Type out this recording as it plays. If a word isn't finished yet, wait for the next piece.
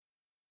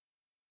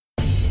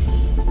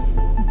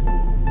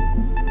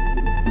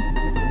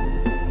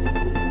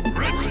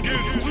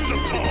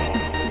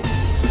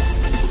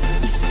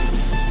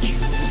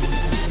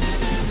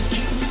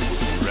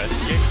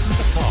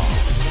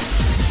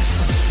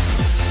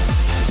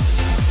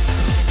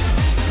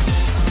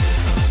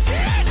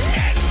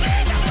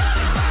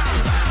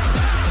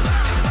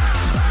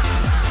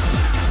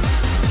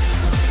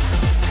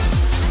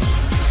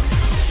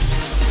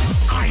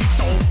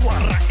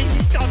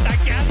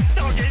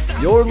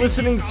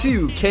listening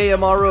to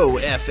KMRO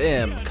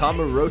FM,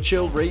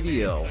 Kamurocho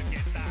Radio,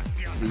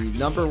 the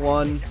number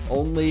one,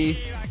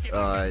 only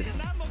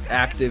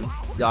active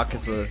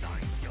Yakuza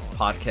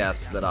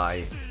podcast that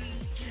I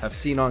have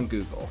seen on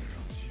Google.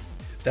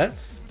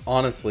 That's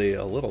honestly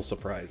a little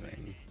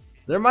surprising.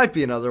 There might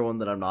be another one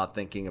that I'm not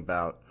thinking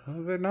about.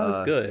 Well, they're not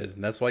as good.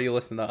 And that's why you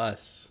listen to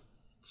us.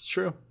 It's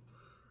true.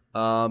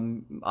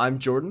 I'm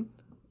Jordan,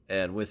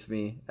 and with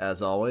me,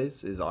 as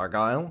always, is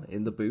Argyle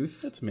in the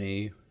booth. It's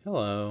me.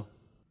 Hello.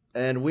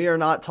 And we are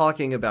not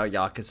talking about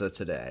Yakuza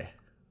today.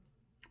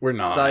 We're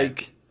not.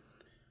 Psych.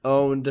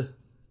 Owned.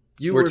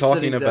 We're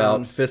talking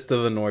about Fist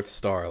of the North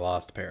Star,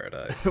 Lost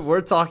Paradise.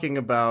 We're talking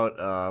about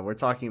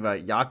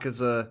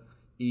Yakuza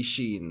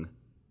Ishin,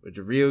 with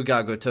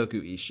Ryuga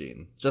Gotoku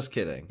Ishin. Just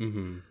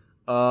kidding.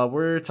 Mm-hmm.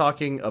 We're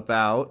talking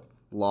about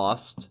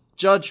Lost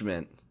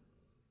Judgment,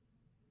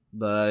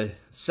 the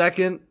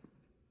second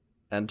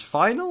and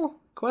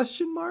final ?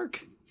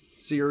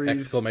 Series.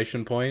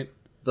 Exclamation point.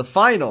 The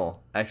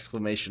final !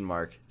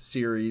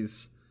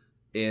 Series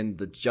in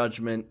the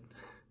Judgment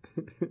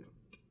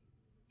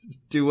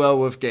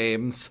duo of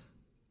games.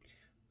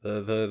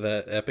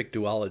 The epic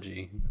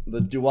duology. The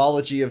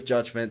duology of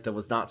Judgment that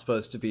was not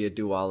supposed to be a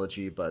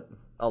duology, but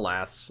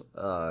alas.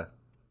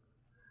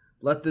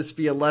 Let this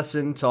be a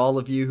lesson to all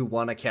of you who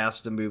want to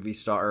cast a movie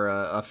star or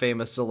a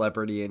famous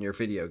celebrity in your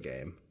video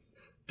game.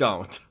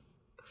 Don't.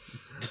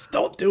 Just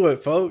don't do it,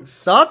 folks.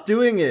 Stop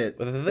doing it.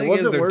 But the thing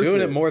is, they're doing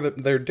it more.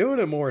 They're doing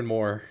it more and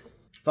more.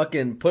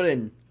 Fucking put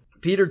in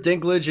Peter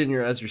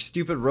Dinklage as your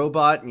stupid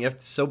robot, and you have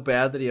to, so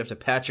bad that you have to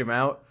patch him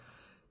out.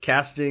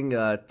 Casting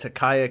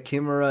Takaya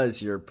Kimura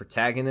as your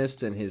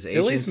protagonist and his agency.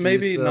 At least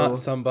maybe not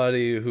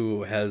somebody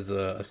who has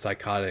a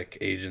psychotic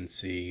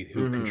agency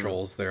who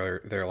controls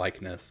their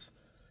likeness.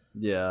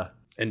 Yeah.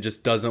 And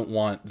just doesn't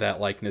want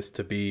that likeness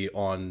to be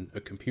on a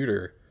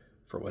computer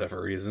for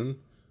whatever reason.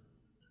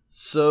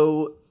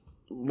 So,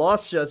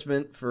 Lost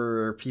Judgment,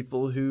 for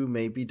people who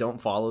maybe don't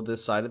follow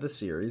this side of the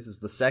series, is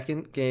the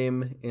second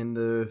game in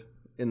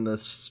the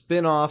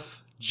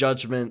spin-off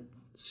Judgment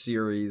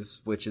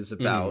series, which is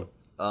about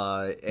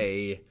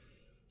a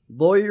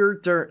lawyer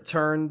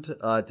turned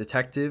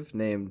detective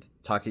named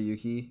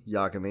Takayuki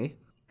Yagami.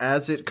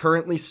 As it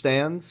currently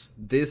stands,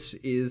 this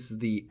is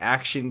the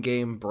action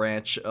game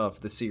branch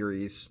of the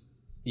series.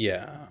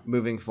 Yeah.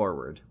 Moving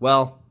forward.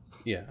 Well,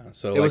 yeah.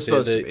 So it was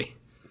supposed to be.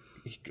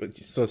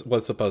 So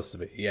was supposed to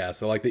be, yeah.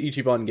 So like the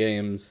Ichiban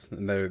games,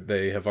 and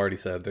they have already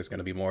said there's going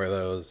to be more of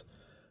those.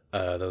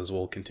 Those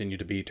will continue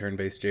to be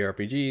turn-based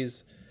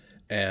JRPGs,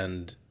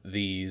 and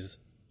these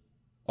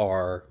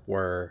were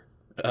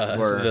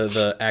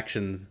the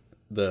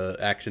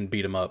action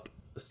beat 'em up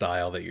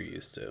style that you're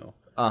used to.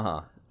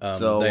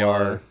 So they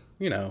are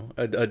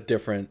a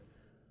different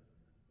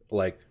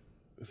like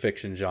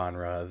fiction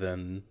genre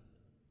than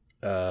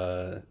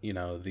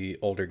the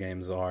older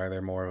games are.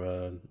 They're more of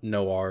a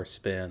noir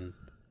spin.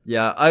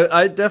 Yeah,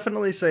 I'd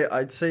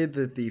say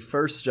that the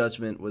first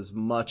Judgment was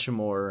much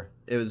more.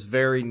 It was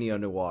very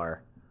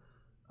neo-noir.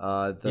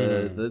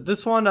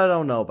 This one, I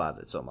don't know about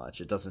it so much.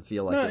 It doesn't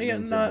feel like it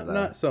leans into that.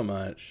 Not so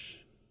much.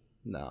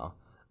 No.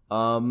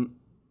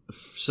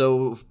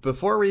 So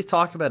before we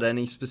talk about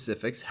any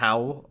specifics,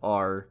 how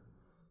are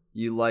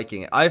you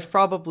liking it? I've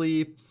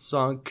probably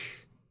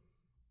sunk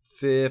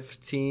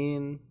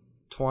 15,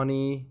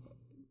 20,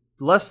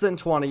 less than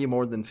 20,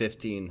 more than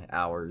 15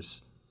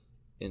 hours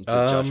into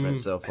Judgment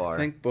so far.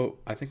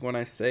 I think when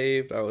I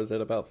saved, I was at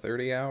about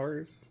 30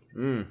 hours.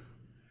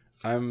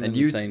 I'm an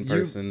you, insane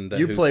person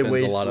who play spends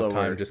way a lot slower. of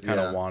time just kind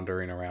of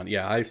wandering around.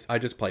 Yeah, I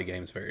just play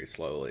games very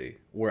slowly.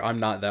 Where I'm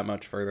not that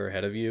much further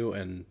ahead of you,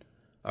 and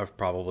I've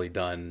probably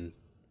done,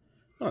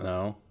 I don't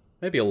know,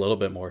 maybe a little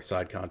bit more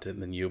side content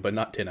than you, but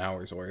not 10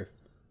 hours worth.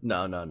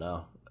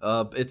 No.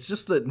 It's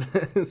just that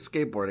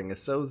skateboarding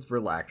is so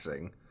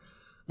relaxing.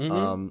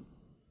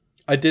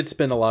 I did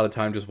spend a lot of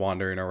time just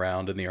wandering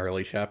around in the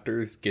early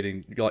chapters,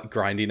 grinding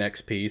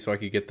XP so I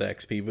could get the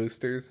XP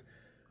boosters.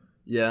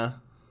 Yeah.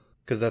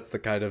 Because that's the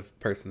kind of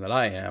person that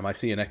I am. I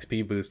see an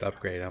XP boost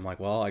upgrade, I'm like,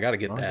 well, I gotta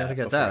get that. I gotta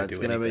get that. It's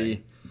gonna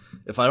be,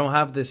 if I don't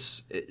have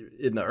this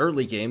in the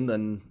early game,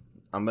 then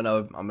I'm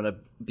gonna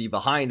be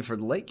behind for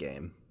the late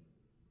game.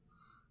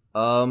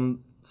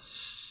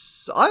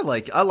 So I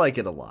like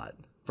it a lot.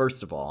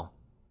 First of all,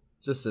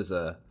 just as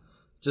a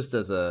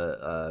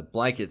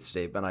blanket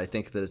statement, I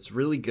think that it's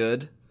really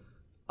good.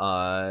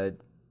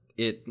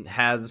 It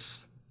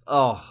has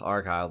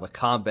Argyle, the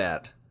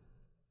combat,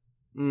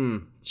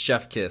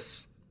 chef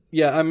kiss.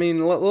 Yeah, I mean,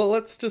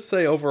 let's just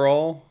say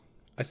overall,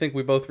 I think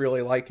we both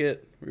really like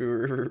it.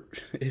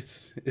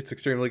 It's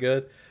extremely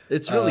good.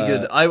 It's really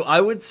good. I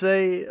would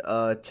say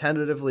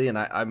tentatively, and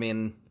I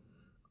mean,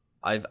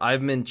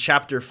 I'm in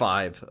chapter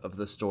 5 of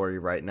the story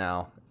right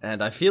now,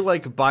 and I feel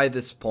like by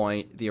this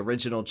point, the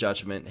original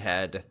Judgment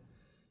had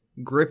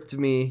gripped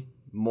me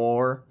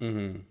more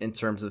in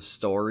terms of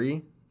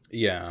story.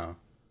 Yeah,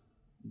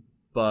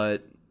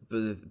 but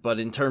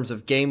in terms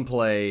of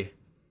gameplay,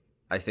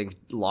 I think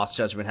Lost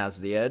Judgment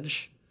has the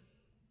edge.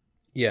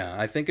 Yeah,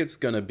 I think it's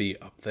gonna be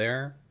up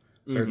there.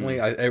 certainly.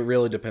 It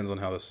really depends on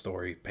how the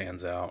story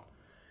pans out.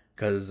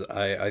 Because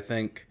I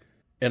think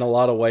in a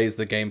lot of ways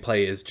the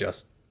gameplay is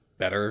just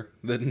better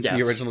than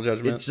the original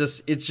Judgment.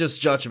 It's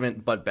just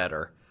Judgment, but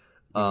better.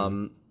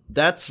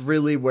 That's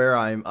really where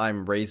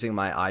I'm raising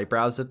my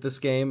eyebrows at this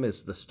game,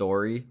 is the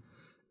story.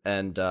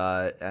 And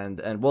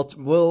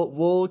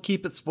we'll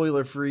keep it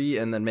spoiler free,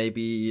 and then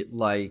maybe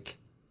like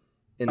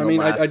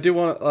I do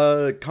want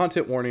a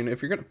content warning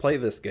if you're going to play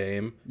this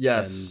game.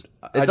 Yes,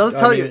 it does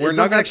tell you. We're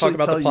not going to talk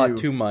about the plot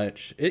too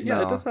much. It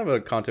does have a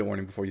content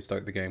warning before you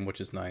start the game, which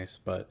is nice.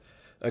 But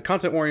a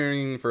content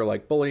warning for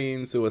like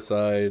bullying,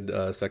 suicide,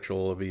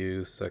 sexual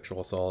abuse,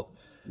 sexual assault.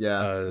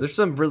 Yeah, there's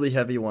some really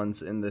heavy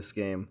ones in this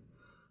game.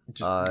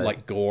 Just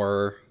like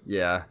gore.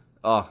 Yeah.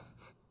 Oh.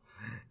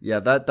 Yeah,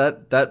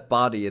 that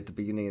body at the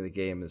beginning of the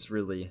game is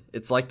really...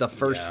 It's like the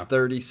first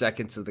 30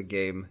 seconds of the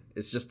game.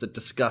 It's just a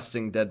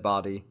disgusting dead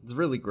body. It's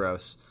really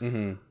gross. So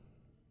do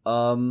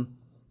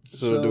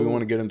we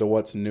want to get into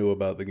what's new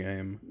about the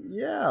game?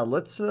 Yeah,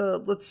 let's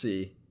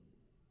see.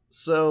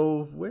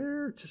 So,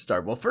 where to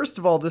start? Well, first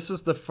of all, this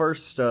is the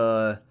first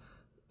of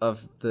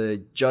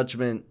the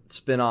Judgment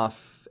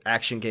spin-off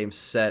action game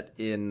set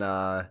in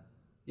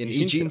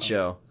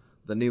Ijincho,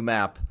 the new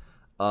map.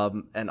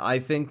 And I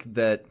think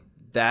that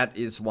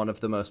is one of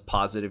the most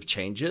positive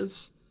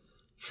changes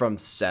from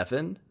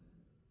 7.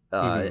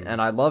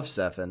 And I love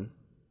 7,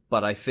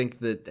 but I think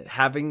that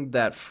having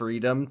that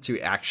freedom to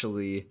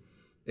actually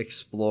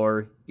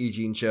explore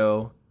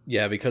Ijincho...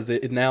 Yeah, because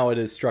now it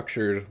is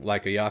structured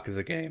like a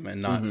Yakuza game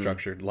and not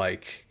structured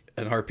like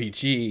an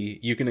RPG.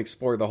 You can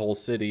explore the whole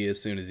city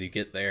as soon as you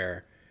get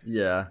there.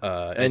 Yeah,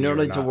 and you don't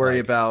need to worry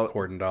about...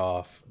 cordoned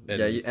off.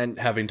 And, and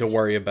having to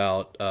worry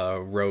about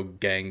rogue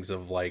gangs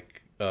of like...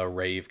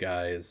 rave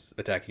guys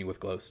attacking you with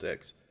glow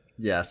sticks.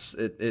 Yes,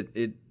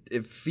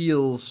 it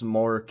feels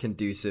more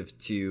conducive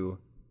to,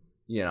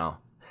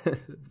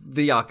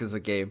 the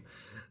Yakuza game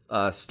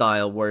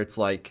style, where it's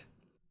like,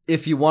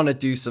 if you want to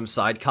do some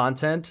side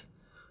content,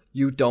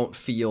 you don't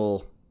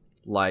feel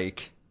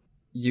like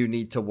you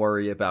need to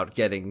worry about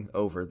getting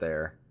over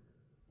there.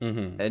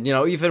 And,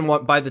 even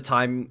by the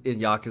time in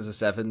Yakuza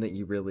 7 that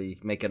you really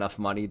make enough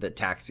money that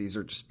taxis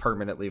are just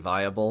permanently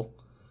viable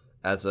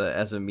as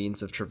a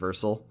means of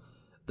traversal.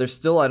 There's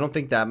still, I don't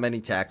think, that many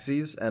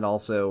taxis, and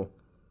also,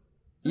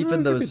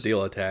 even those... There's a good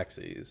deal of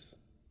taxis.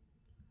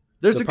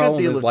 There's a good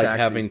deal of like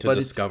taxis, having to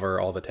discover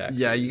all the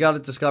taxis. Yeah, you got to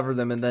discover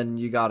them, and then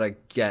you got to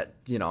get,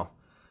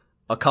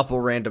 a couple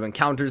random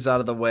encounters out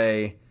of the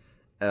way.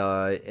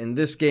 In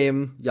this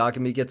game,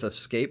 Yagami gets a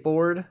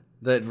skateboard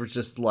that was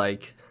just,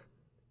 like,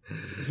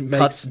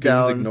 cuts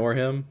down... ignore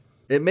him.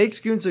 It makes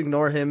goons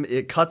ignore him.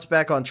 It cuts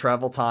back on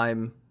travel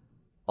time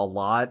a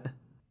lot.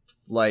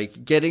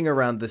 Like, getting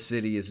around the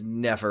city is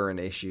never an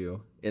issue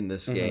in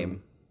this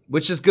game,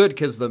 which is good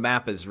because the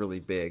map is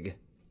really big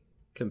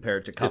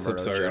compared to Kamurocho. It's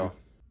absurd.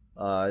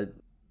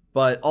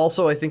 But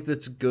also, I think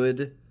that's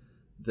good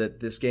that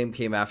this game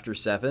came after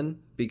 7,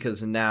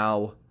 because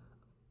now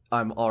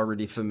I'm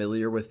already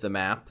familiar with the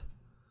map,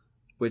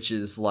 which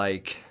is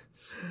like...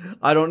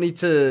 I don't need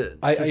to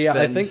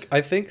spend...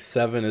 I think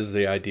 7 is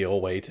the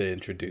ideal way to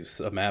introduce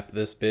a map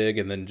this big,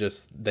 and then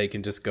they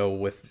can just go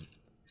with...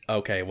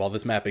 Okay, well,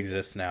 this map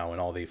exists now in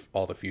all the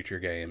future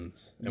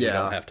games, and we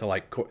don't have to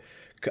like.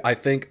 I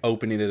think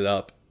opening it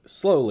up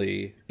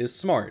slowly is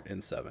smart in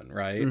 7,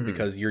 right?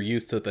 Because you're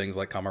used to things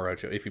like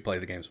Kamurocho. If you play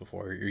the games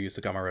before, you're used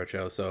to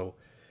Kamurocho, so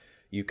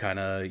you kind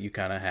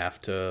of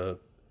have to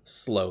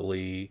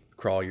slowly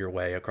crawl your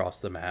way across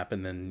the map,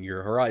 and then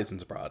your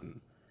horizons broaden.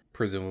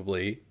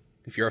 Presumably,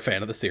 if you're a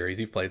fan of the series,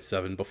 you've played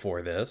 7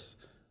 before this,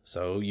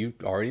 so you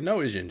already know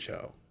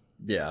Ijincho.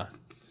 Yeah.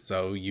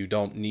 So you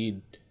don't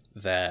need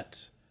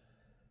that.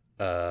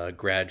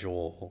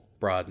 Gradual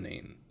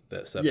broadening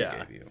that 7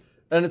 gave you.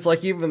 And it's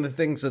like, even the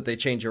things that they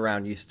change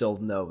around, you still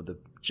know the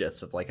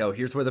gist of like, oh,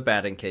 here's where the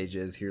batting cage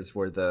is, here's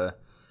where the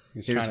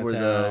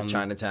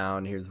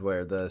Chinatown, here's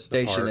where the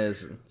station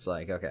is. It's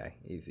like, okay,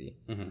 easy.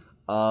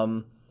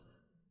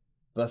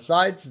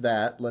 Besides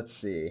that, let's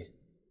see.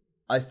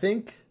 I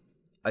think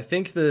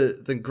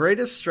the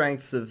greatest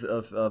strengths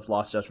of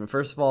Lost Judgment,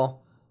 first of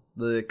all,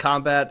 the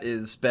combat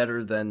is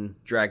better than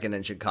Dragon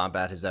Engine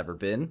combat has ever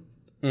been.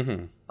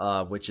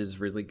 Which is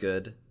really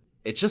good.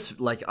 It's just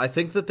like, I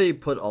think that they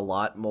put a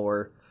lot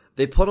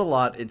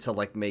into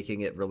like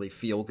making it really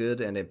feel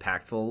good and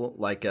impactful.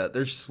 Like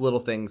there's just little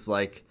things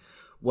like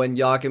when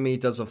Yagami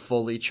does a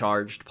fully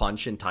charged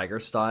punch in Tiger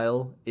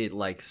style, it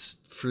like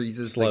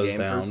freezes the game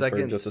for a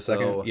second. Just a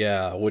second.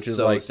 Yeah, which is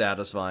so like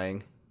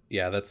satisfying.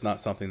 Yeah, that's not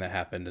something that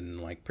happened in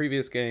like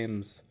previous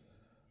games.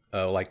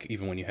 Like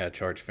even when you had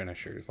charged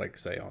finishers, like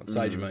say on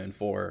Saejima in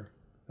 4.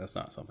 That's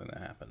not something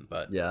that happened,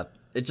 but yeah,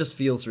 it just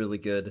feels really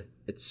good.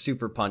 It's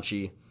super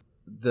punchy.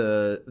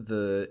 I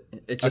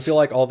feel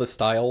like all the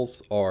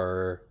styles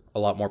are a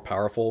lot more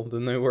powerful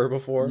than they were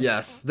before.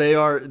 Yes, they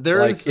are.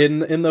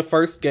 In the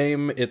first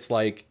game, it's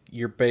like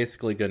you're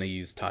basically going to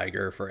use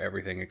Tiger for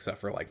everything except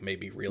for like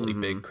maybe really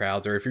big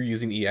crowds, or if you're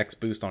using EX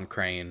boost on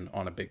Crane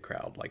on a big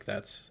crowd, like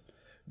that's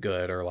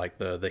good, or like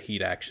the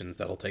heat actions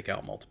that'll take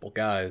out multiple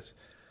guys.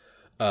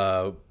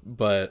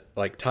 But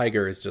like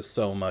Tiger is just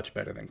so much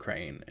better than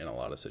Crane in a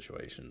lot of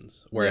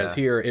situations. Whereas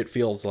here it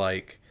feels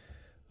like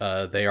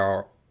they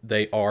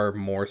are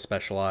more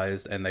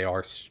specialized, and they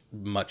are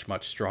much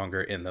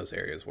stronger in those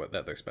areas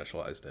that they're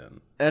specialized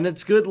in. And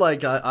it's good.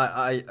 Like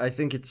I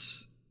think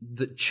it's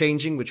the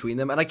changing between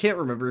them, and I can't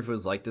remember if it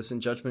was like this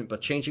in Judgment,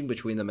 but changing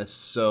between them is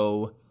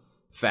so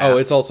fast. Oh,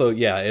 it's also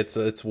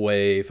it's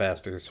way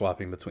faster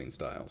swapping between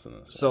styles in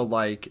this. So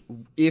like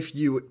if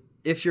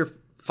you're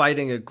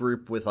fighting a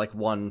group with like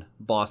one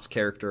boss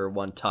character or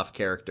one tough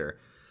character,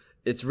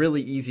 it's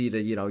really easy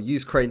to,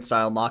 use Crane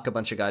style, knock a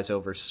bunch of guys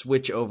over,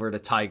 switch over to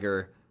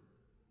Tiger,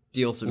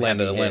 deal some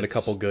land a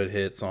couple good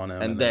hits on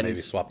him, and then maybe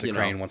swap to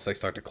Crane once they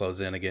start to close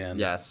in again.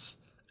 Yes.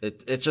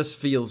 It just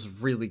feels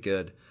really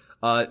good.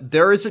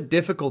 There is a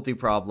difficulty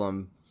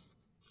problem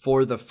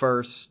for the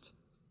first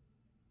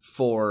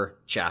 4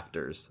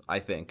 chapters, I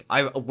think.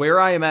 Where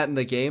I am at in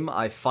the game,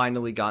 I've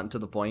finally gotten to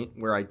the point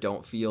where I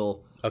don't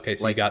feel... Okay,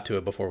 so you got to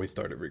it before we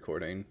started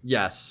recording.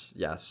 Yes.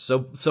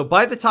 So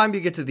by the time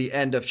you get to the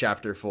end of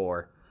chapter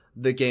 4,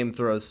 the game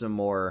throws some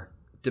more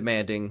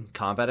demanding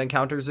combat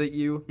encounters at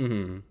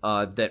you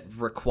that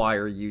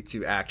require you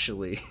to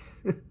actually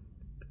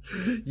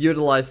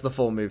utilize the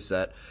full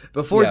moveset.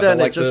 Before then,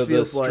 like it just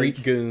feels the street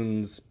like...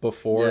 goons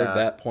before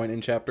that point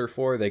in chapter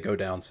 4, they go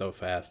down so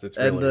fast. It's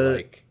really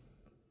like...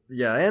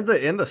 Yeah, and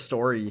the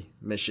story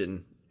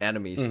mission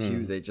enemies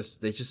too, they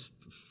just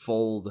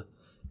fold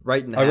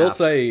right in half. I will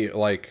say,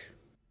 like,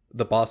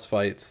 the boss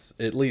fights,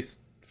 at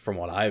least from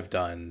what I've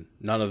done,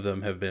 none of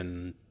them have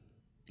been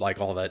like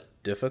all that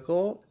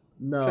difficult.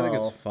 No, I think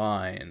it's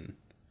fine,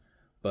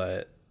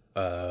 but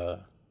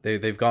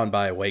they've gone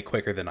by way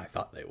quicker than I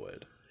thought they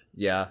would.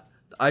 Yeah,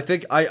 I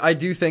think I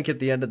do think at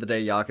the end of the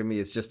day, Yakami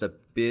is just a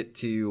bit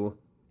too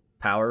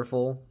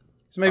powerful.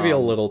 It's maybe a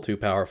little too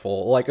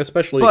powerful, like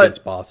especially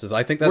against bosses.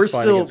 I think that's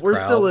fine against crowds.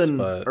 We're still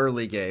in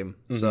early game,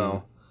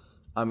 so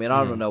I mean,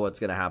 I don't know what's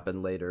gonna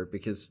happen later,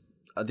 because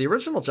the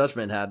original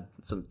Judgment had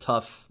some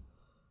tough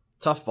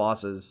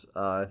bosses.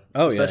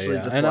 Especially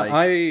just and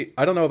like...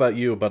 I don't know about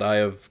you, but I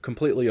have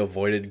completely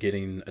avoided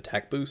getting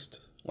attack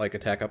boost, like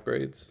attack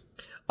upgrades.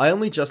 I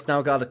only just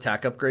now got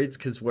attack upgrades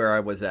because where I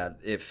was at,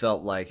 it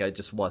felt like I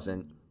just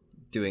wasn't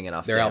doing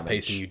enough damage. They're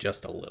outpacing you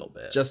just a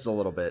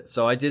little bit.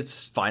 So I did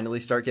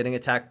finally start getting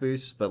attack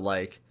boosts, but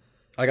like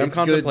I'm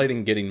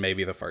contemplating getting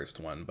maybe the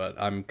first one, but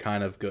I'm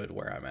kind of good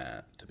where I'm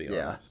at, to be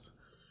honest.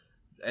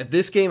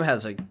 This game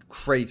has a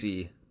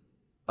crazy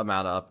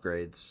amount of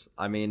upgrades.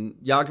 I mean,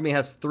 Yagami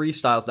has 3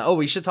 styles now. Oh,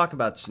 we should talk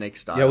about Snake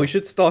style. Yeah, we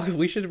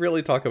should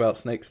really talk about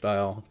Snake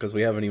style, because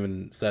we haven't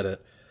even said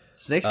it.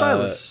 Snake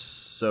style is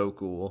so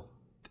cool.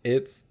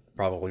 It's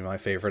probably my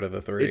favorite of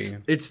the 3.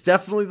 It's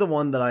definitely the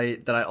one that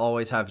I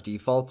always have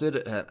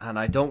defaulted, and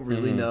I don't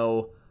really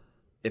know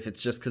if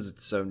it's just because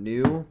it's so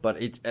new, but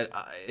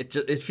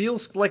it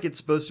feels like it's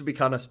supposed to be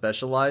kind of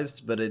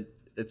specialized, but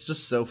it's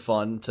just so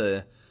fun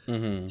to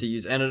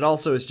use, and it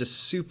also is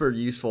just super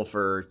useful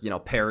for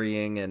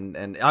parrying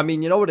and I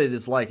mean, you know what it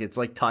is like? It's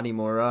like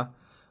Tanimura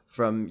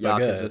from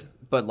Yakuza,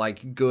 but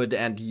like good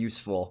and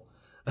useful.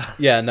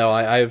 Yeah, no,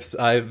 I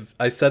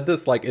said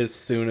this like as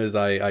soon as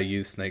I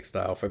used Snake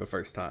style for the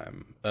first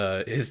time.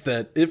 Is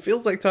that it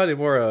feels like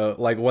Tanimura,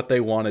 like what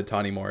they wanted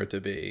Tanimura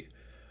to be.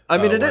 I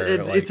mean,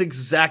 it's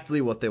exactly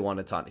what they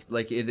wanted Tani.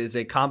 Like, it is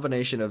a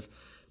combination of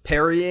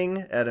parrying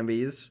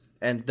enemies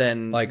and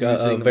then like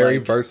a very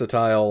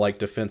versatile like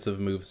defensive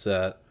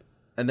moveset,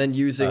 and then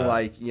using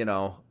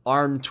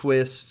arm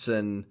twists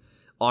and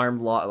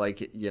arm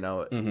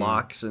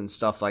locks and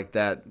stuff like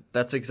that.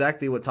 That's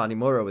exactly what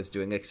Tanimura was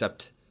doing,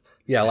 except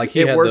like he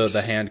had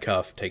the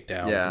handcuff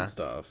takedowns and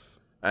stuff.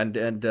 And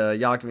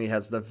Yagami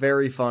has the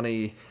very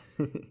funny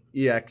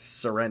EX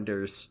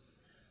surrenders.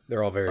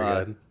 They're all very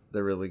good.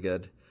 They're really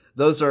good.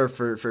 Those are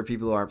for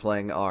people who aren't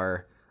playing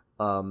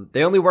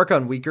they only work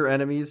on weaker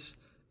enemies,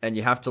 and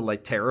you have to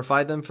like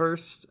terrify them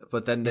first,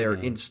 but then they're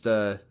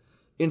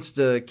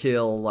insta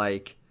kill.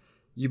 Like,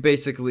 you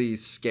basically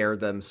scare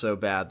them so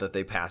bad that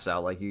they pass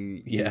out. Like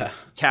you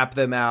tap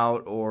them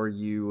out, or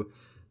he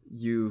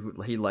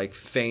like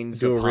feigns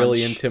do a punch.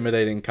 Really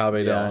intimidating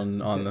Kabe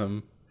on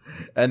them,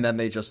 and then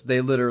they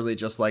literally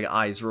just like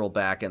eyes roll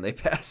back and they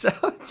pass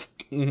out.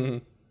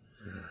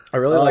 I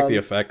really like the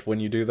effect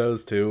when you do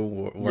those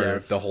too, where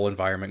the whole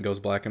environment goes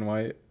black and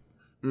white.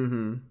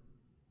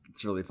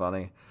 It's really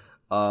funny.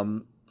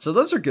 So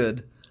those are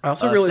good. I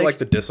also really like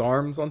the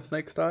disarms on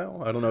Snake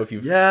style. I don't know if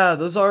you've... Yeah,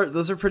 those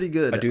are pretty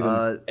good. I do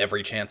them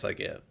every chance I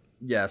get.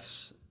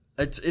 Yes.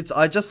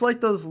 I just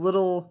like those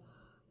little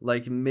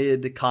like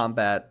mid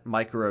combat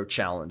micro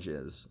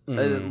challenges.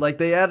 Like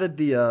they added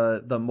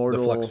the mortal,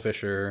 the Flux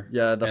Fisher.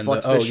 Yeah, the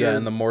Flux Fisher.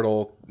 and the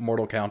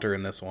mortal counter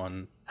in this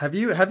one. Have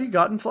you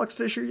gotten Flux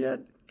Fisher yet?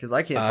 Because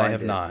I can't find it. I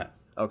have not.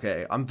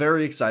 Okay, I'm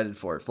very excited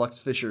for it. Flux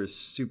Fisher is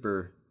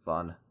super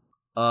fun.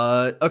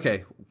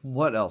 Okay,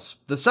 what else?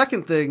 The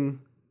second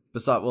thing,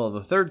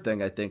 the third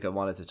thing I think I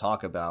wanted to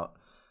talk about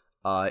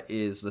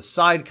is the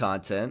side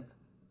content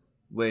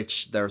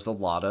which there's a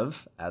lot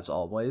of, as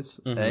always.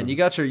 And you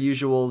got your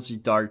usuals, your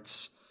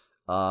darts.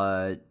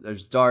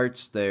 There's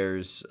darts,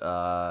 there's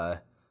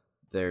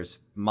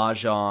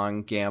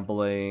mahjong,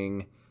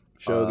 gambling,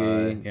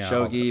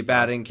 shogi,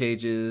 batting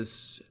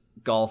cages,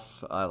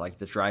 golf, like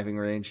the driving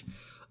range.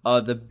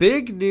 The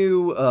big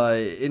new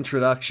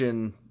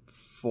introduction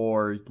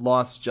for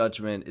Lost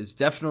Judgment is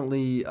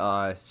definitely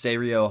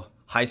Seiryo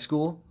High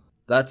School.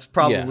 That's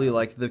probably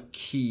like the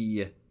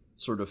key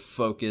sort of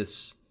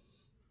focus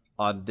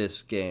on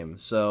this game.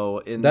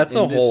 So that's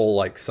a whole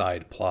like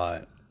side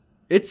plot.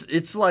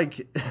 It's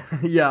like,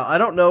 yeah, I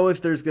don't know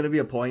if there's going to be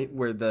a point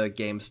where the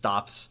game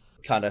stops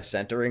kind of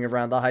centering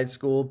around the high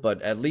school,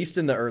 but at least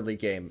in the early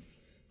game,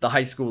 the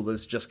high school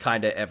is just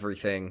kind of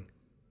everything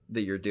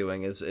that you're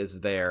doing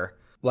is there.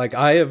 Like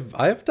I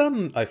have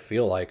done, I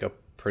feel like, a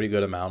pretty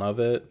good amount of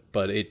it,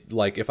 but it,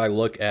 like, if I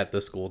look at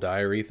the school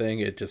diary thing,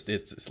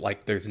 it's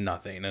like there's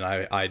nothing, and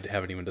I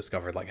haven't even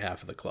discovered like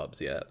half of the clubs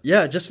yet.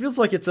 Yeah, it just feels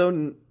like its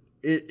own.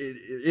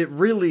 It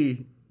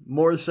really,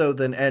 more so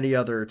than any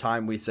other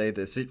time we say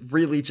this, it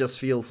really just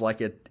feels like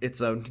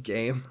its own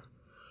game.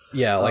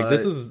 Yeah, like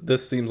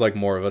this seems like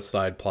more of a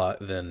side plot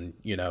than,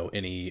 you know,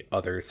 any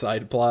other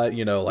side plot,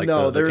 you know, like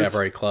the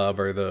cabaret club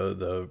or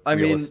the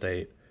real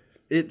estate.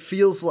 It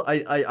feels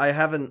like I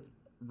haven't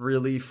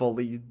really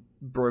fully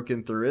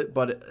broken through it,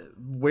 but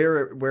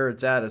where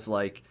it's at is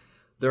like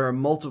there are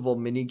multiple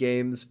mini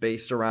games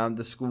based around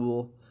the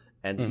school,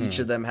 and each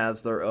of them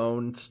has their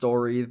own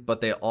story,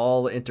 but they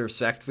all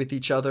intersect with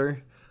each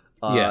other.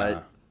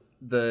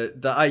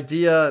 The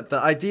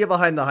idea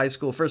behind the high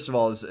school, first of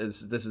all,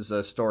 is this is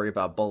a story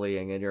about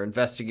bullying, and you're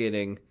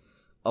investigating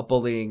a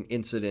bullying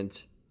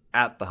incident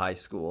at the high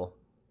school.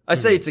 I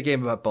say it's a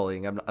game about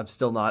bullying. I'm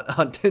still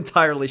not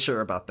entirely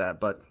sure about that,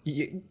 but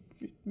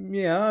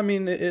yeah, I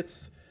mean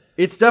it's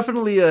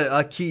definitely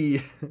a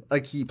key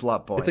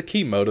plot point. It's a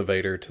key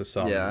motivator to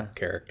some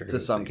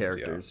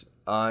characters.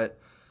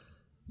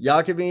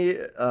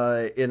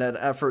 Yakumi, in an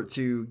effort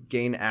to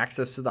gain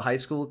access to the high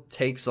school,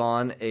 takes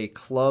on a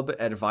club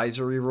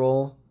advisory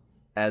role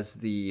as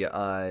the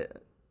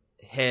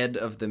head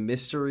of the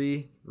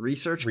mystery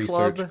research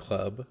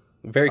club.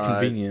 Very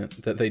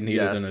convenient that they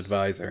needed an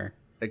advisor.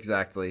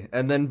 Exactly.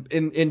 And then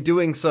in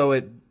doing so,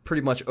 it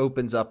pretty much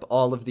opens up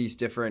all of these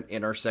different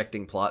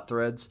intersecting plot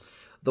threads.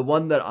 The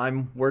one that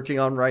I'm working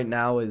on right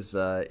now is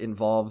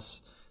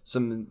involves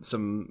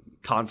some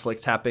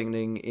conflicts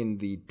happening in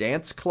the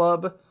dance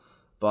club.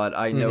 But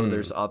I know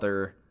there's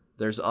other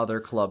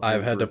clubs.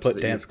 I've had to put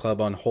dance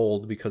club on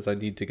hold because I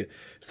need to get.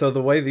 So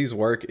the way these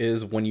work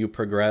is when you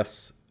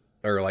progress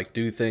or like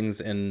do things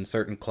in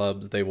certain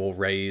clubs, they will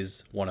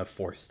raise one of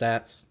 4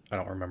 stats. I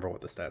don't remember what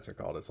the stats are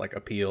called. It's like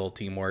appeal,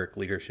 teamwork,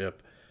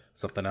 leadership,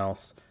 something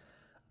else.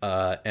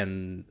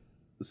 And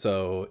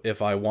so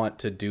if I want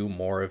to do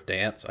more of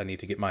dance, I need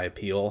to get my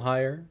appeal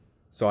higher.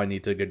 So I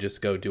need to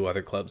just go do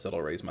other clubs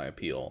that'll raise my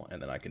appeal,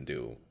 and then I can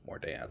do more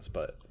dance.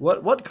 But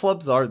what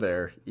clubs are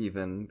there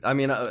even? I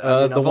mean,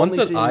 the ones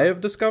that I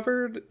have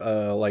discovered,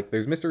 like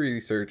there's Mystery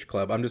Research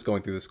Club. I'm just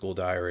going through the school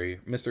diary.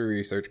 Mystery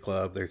Research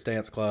Club. There's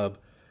Dance Club.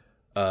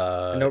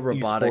 I know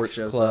Robotics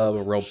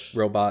Club,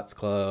 Robots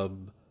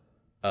Club,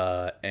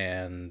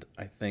 and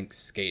I think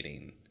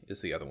Skating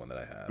is the other one that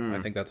I have.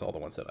 I think that's all the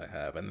ones that I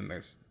have, and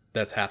then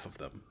that's half of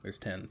them. There's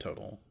 10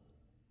 total.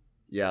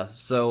 Yeah.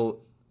 So.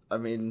 I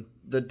mean,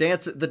 the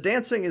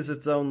dancing is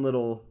its own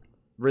little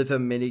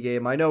rhythm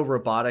minigame. I know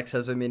Robotics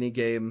has a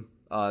minigame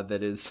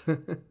that is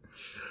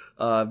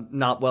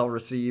not well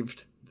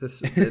received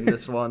in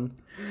this one.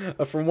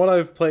 From what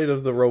I've played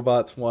of the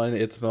Robots one,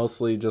 it's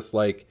mostly just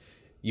like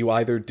you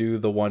either do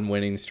the one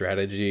winning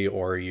strategy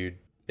or you're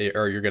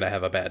going to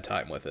have a bad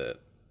time with it.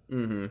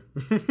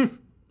 Mm-hmm.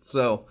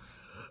 So,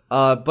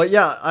 but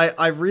yeah,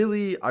 I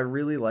really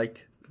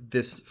like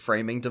this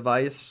framing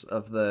device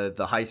of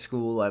the high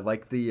school. I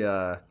like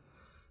the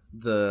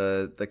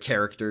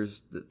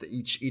characters.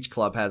 Each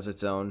club has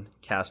its own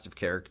cast of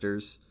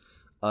characters.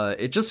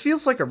 It just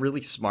feels like a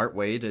really smart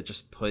way to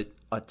just put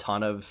a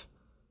ton of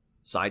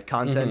side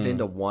content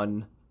into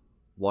one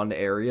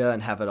area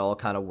and have it all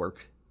kind of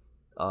work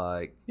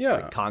like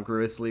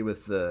congruously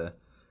with the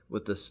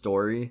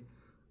story.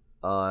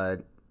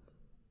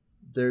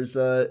 There's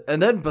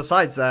and then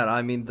besides that,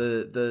 I mean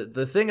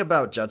the thing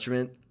about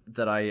Judgment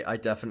that I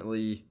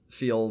definitely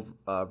feel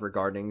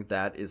regarding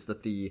that is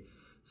that the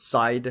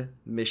side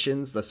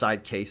missions, the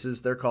side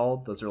cases they're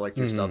called, those are like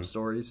your sub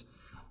stories,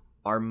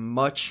 are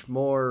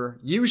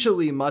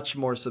usually much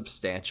more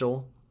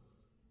substantial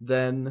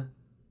than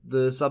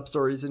the sub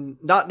stories, and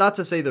not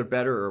to say they're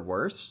better or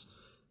worse,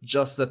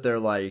 just that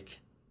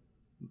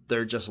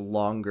they're just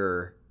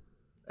longer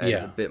and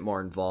a bit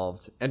more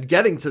involved, and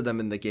getting to them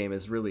in the game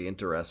is really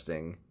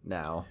interesting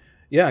now.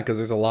 Yeah, because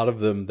there's a lot of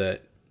them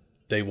that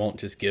they won't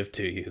just give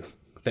to you,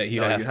 that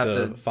you have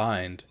to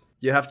find.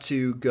 You have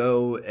to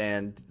go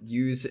and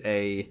use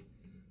an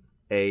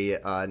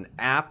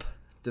app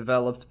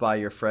developed by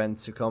your friend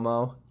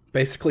Tsukumo.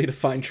 Basically to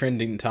find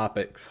trending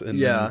topics.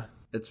 And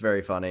it's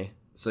very funny.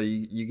 So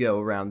you go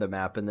around the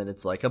map, and then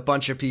it's like a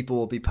bunch of people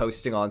will be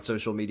posting on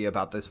social media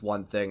about this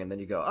one thing, and then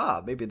you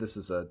go, maybe this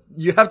is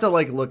you have to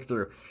like look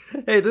through,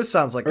 hey, this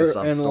sounds like a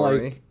sub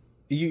story. Like,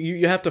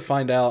 you have to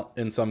find out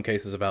in some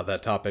cases about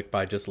that topic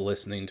by just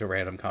listening to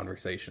random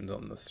conversations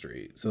on the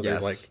street. So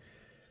there's like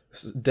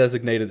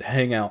designated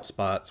hangout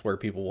spots where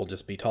people will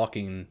just be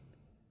talking,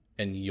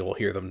 and you'll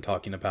hear them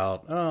talking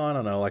about, I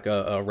don't know, like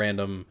a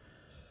random,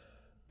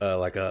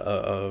 like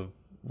a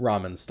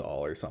ramen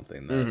stall or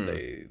something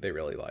that they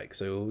really like.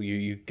 So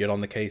you get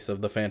on the case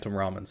of the Phantom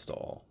Ramen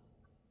stall.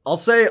 I'll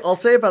say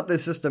about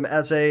this system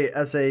as a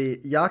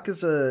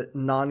Yakuza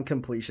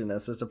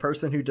non-completionist, as a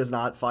person who does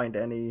not find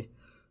any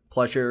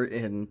pleasure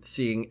in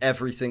seeing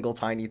every single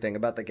tiny thing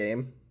about the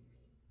game,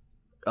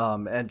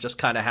 and just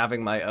kind of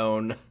having my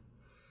own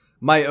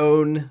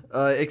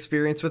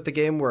experience with the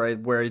game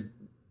where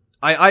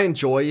I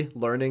enjoy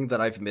learning that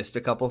I've missed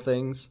a couple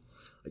things.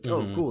 Like,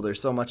 oh, cool,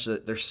 there's so much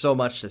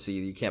to see,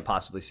 you can't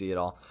possibly see it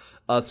all.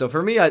 So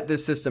for me,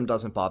 this system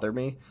doesn't bother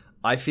me.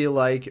 I feel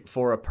like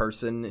for a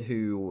person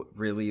who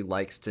really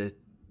likes to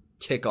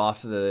tick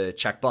off the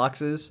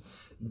checkboxes,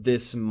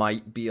 this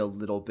might be a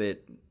little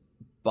bit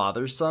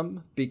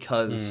bothersome,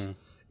 because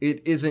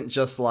it isn't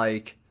just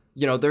like,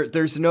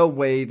 there's no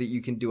way that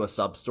you can do a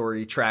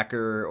sub-story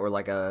tracker or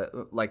like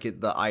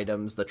the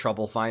items, the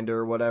trouble finder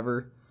or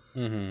whatever.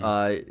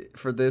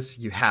 For this,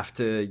 you have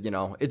to,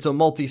 it's a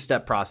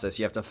multi-step process.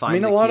 You have to find.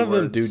 I mean, a lot of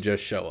them do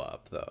just show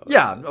up, though.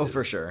 Yeah,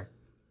 for sure.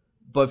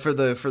 But for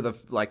the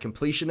like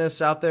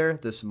completionists out there,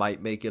 this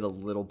might make it a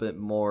little bit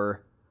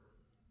more.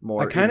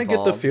 I kind of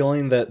get the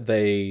feeling that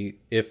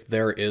if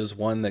there is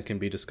one that can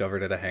be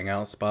discovered at a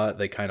hangout spot,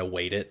 they kind of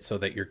wait it so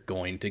that you're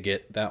going to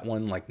get that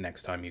one like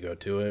next time you go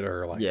to it,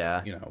 or like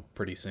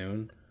pretty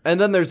soon.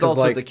 And then there's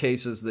also the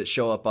cases that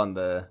show up on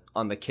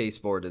the case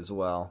board as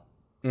well.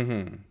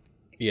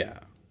 Yeah,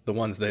 the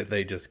ones that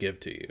they just give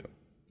to you.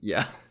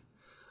 Yeah.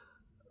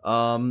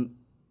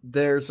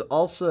 There's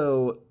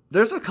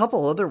a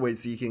couple other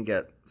ways you can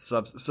get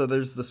subs. So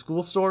there's the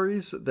school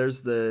stories.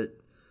 There's the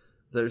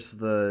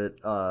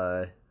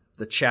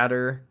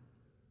chatter,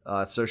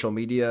 social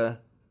media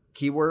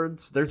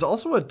keywords. There's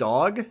also a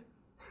dog.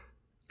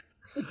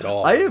 There's a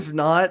dog.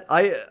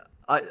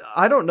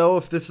 I don't know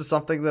if this is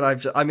something that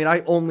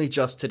I only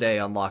just today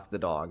unlocked the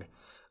dog.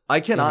 I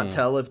cannot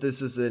tell if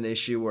this is an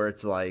issue where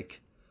it's like,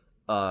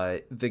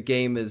 the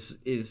game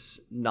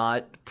is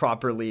not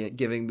properly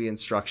giving me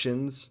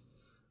instructions,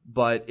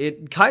 but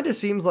it kind of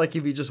seems like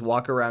if you just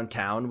walk around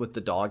town with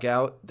the dog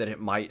out, that it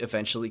might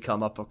eventually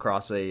come up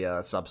across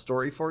a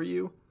sub-story for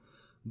you.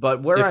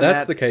 But if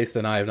that's the case,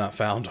 then I have not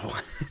found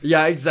one.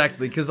 Yeah,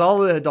 exactly, because all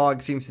the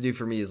dog seems to do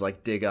for me is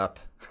like dig up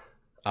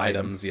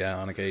items. Yeah,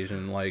 on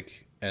occasion,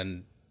 like,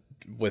 and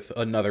with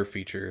another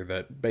feature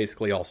that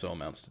basically also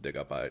amounts to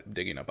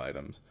digging up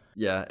items.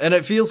 Yeah, and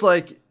it feels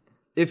like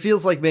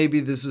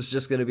maybe this is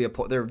just going to be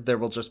there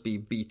will just be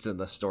beats in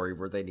the story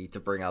where they need to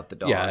bring out the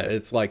dog. Yeah,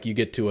 it's like you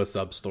get to a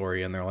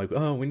sub-story and they're like,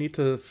 oh, we need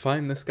to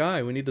find this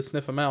guy. We need to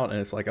sniff him out. And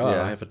it's like, oh,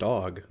 yeah. I have a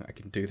dog. I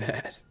can do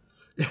that.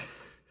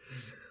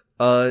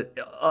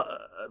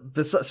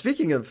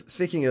 Speaking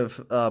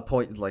of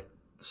point, like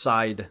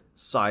side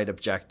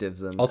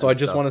objectives, and also, I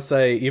just want to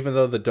say, even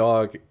though the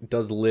dog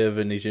does live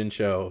in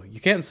Nijincho, you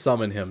can't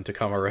summon him to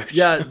Kamurocho.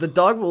 Yeah, the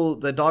dog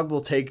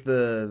will take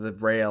the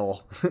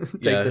rail,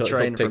 the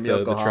train from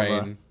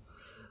Yokohama.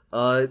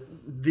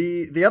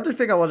 The other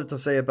thing I wanted to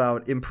say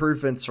about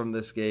improvements from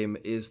this game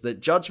is that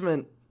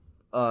Judgment,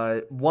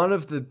 one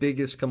of the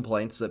biggest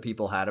complaints that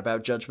people had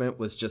about Judgment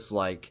was just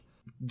like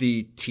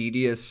the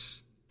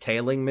tedious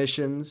tailing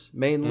missions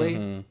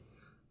mainly.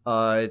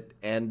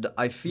 And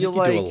I feel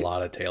like you do a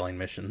lot of tailing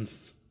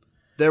missions.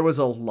 There was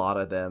a lot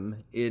of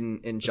them in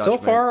Judgment. So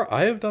far,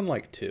 I have done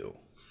like 2.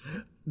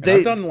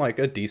 I've done like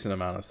a decent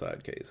amount of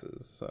side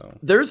cases. So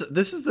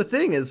this is the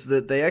thing, is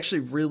that they actually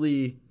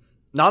really,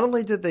 not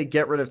only did they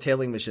get rid of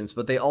tailing missions,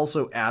 but they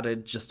also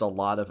added just a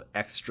lot of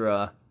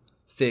extra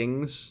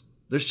things.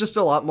 There's just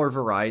a lot more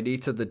variety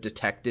to the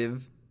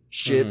detective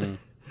shit.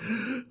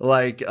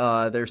 Like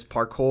there's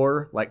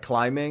parkour, like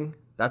climbing.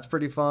 That's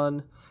pretty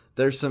fun.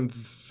 There's some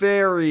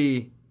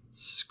very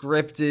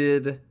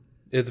scripted.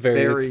 It's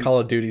Call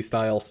of Duty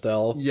style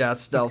stealth. Yeah,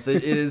 stealth.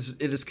 It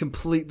is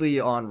completely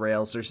on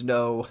rails. There's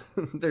no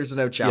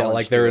challenge. Yeah,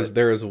 like there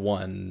is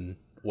one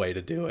way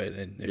to do it,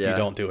 and if you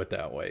don't do it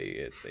that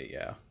way,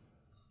 yeah.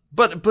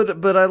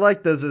 But I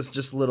like those as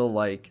just little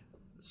like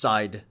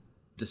side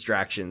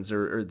distractions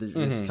or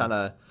just kind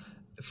of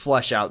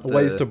flesh out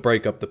ways to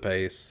break up the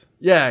pace.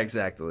 Yeah,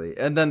 exactly.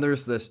 And then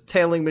there's this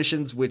tailing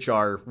missions, which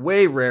are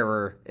way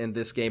rarer in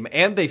this game,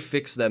 and they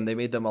fixed them. They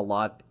made them a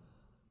lot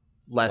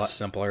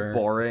simpler,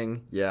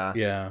 boring.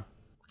 Yeah.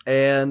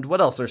 And what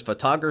else? There's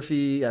photography.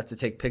 You have to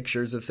take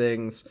pictures of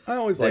things. I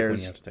always like when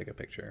you have to take a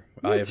picture.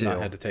 I have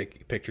not had to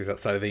take pictures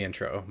outside of the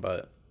intro,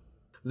 but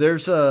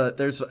there's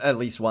at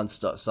least one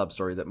sub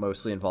story that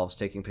mostly involves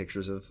taking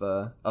pictures of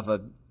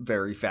a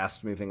very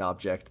fast moving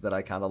object that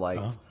I kind of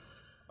liked.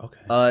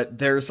 Okay.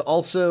 There's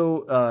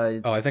also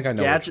I think I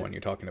know gadget- which one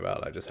you're talking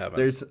about. I just haven't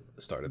there's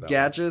started that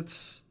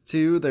gadgets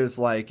too. There's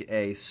like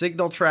a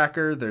signal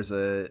tracker. There's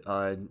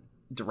a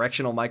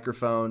directional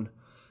microphone.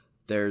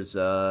 There's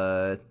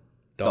a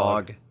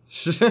dog.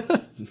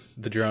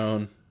 The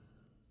drone.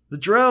 The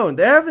drone.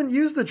 They haven't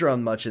used the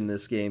drone much in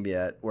this game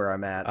yet, where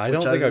I'm at. I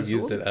don't think I've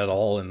used it at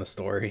all in the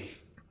story.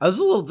 I was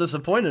a little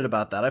disappointed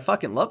about that. I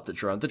fucking loved the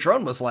drone. The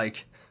drone was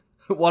like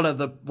one of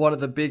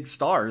the big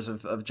stars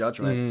of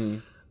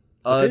Judgment.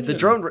 The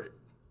drone,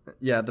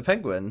 the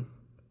penguin,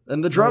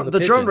 and the drone.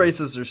 The drone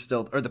races are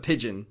still, or the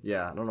pigeon.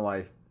 Yeah, I don't know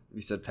why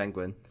you said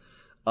penguin.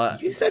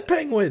 You said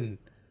penguin.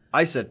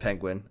 I said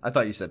penguin. I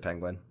thought you said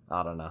penguin.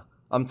 I don't know.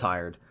 I'm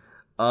tired.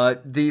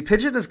 The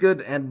pigeon is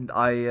good, and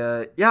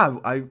I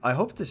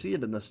hope to see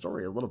it in the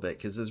story a little bit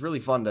because it's really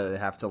fun to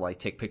have to like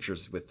take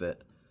pictures with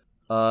it.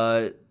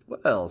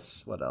 What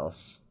else?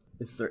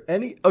 Is there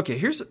any? Okay,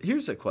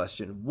 here's a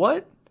question.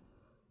 What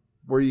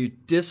were you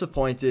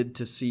disappointed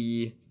to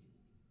see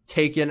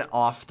taken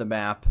off the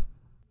map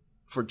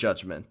for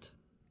Judgment?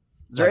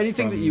 Is there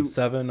anything that you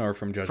 7 or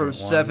from Judgment 1? From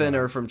 7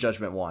 or from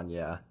Judgment 1?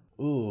 Yeah.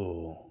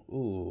 Ooh.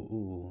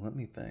 Let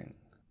me think.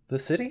 The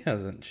city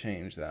hasn't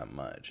changed that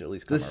much. At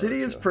least the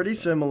city is pretty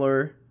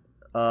similar.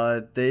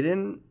 They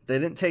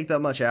didn't take that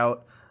much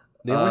out.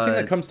 The only thing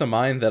that comes to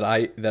mind that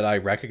I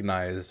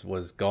recognize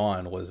was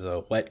gone was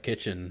a wet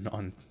kitchen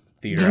on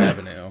Theater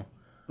Avenue.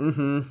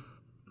 Mm-hmm.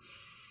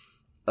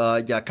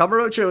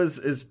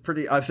 Kamurocho is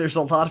pretty. There's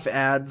a lot of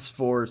ads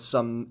for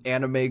some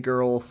anime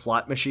girl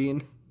slot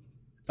machine.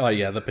 Oh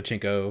yeah, the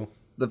pachinko.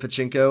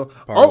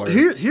 Oh,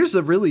 here's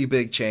a really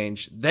big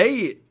change.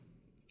 They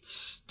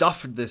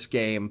stuffed this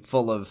game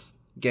full of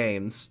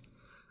games.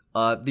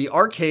 The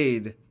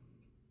arcade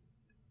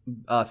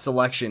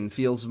selection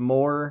feels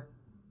more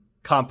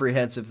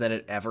comprehensive than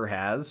it ever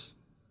has.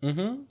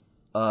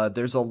 Mm-hmm.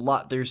 There's a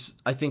lot. There's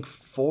I think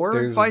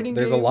 4 fighting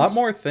games. There's a lot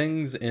more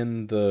things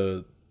in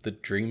the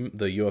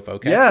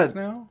UFO campus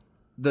now.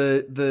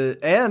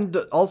 And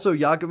also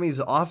Yagami's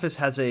office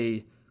has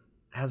a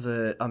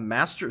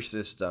master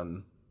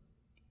system.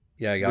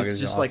 Yeah,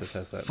 Yagami's office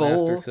has that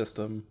master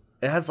system.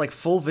 It has like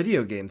full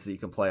video games that you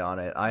can play on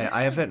it.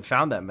 I haven't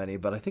found that many,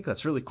 but I think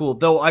that's really cool.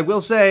 Though I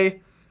will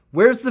say,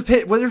 where's the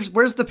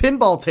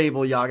pinball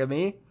table,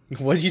 Yagami?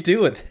 What did you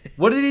do with it?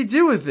 What did he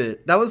do with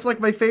it? That was like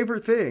my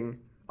favorite thing.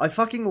 I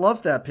fucking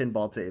love that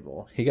pinball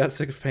table. He got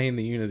sick of paying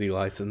the Unity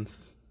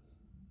license.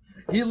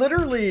 He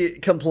literally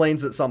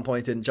complains at some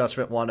point in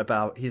Judgment 1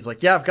 about, he's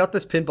like, yeah, I've got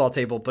this pinball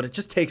table, but it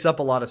just takes up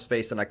a lot of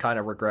space and I kind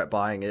of regret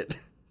buying it.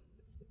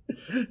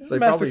 So the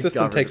Master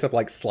System takes up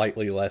like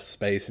slightly less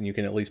space and you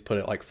can at least put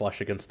it like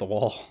flush against the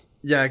wall.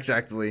 Yeah,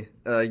 exactly.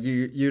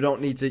 You don't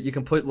need to, you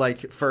can put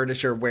like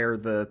furniture where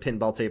the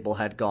pinball table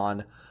had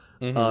gone.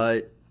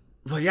 Mm-hmm.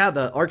 But yeah,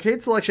 the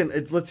arcade selection,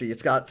 let's see,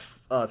 it's got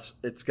the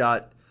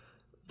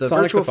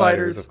Sonic Virtua the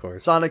Fighters, of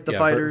course. Sonic the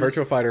Fighters.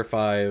 Virtua Fighter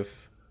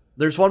 5.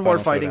 There's one more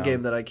fighting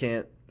game that I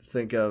can't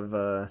think of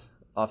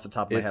off the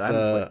top of my head. I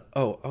haven't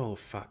played.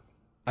 Fuck.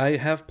 I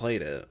have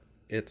played it.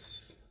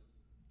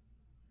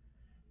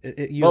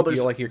 You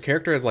like your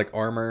character has like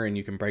armor and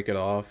you can break it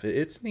off.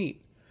 It's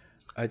neat.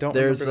 I don't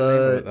remember the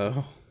name of it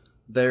though.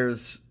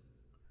 There's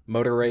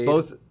Motor Raid.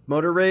 Both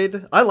Motor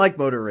Raid. I like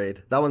Motor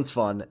Raid. That one's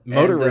fun.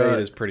 Motor Raid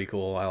is pretty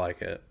cool. I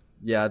like it.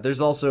 Yeah,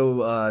 there's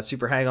also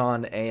Super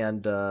Hang-On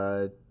and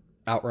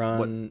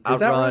Outrun.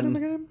 Is Outrun in the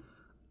game?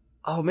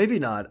 Oh, maybe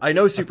not. I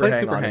know Super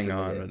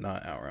Hang-On, but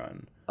not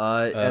Outrun.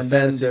 And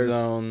Fantasy then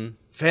Zone.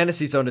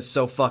 Fantasy Zone is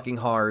so fucking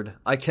hard.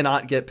 I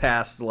cannot get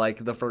past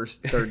like the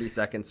first 30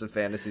 seconds of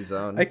Fantasy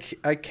Zone.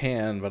 I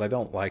can, but I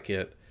don't like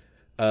it.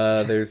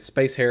 There's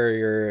Space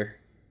Harrier.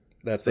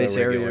 That's Space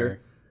Harrier.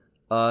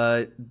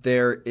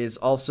 There is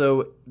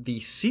also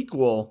the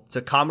sequel to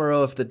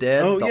Kamuro of the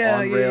Dead,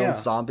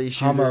 on-rails zombie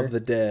shooter. Hama of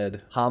the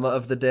Dead. Hama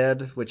of the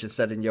Dead, which is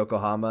set in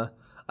Yokohama.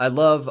 I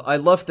love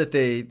that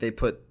they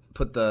put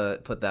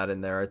that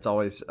in there. It's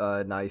always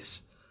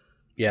nice.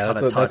 Yeah,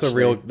 that's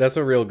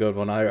a real good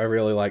one. I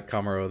really like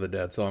Kamuro of the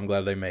Dead, so I'm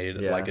glad they made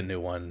like a new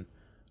one.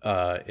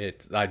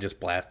 I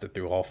just blasted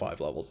through all 5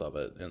 levels of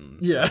it in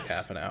like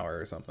half an hour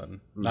or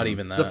something. Not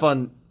even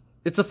that.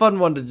 It's a fun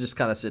one to just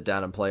kind of sit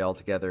down and play all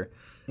together.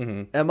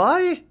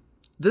 Mm-hmm.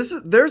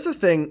 There's a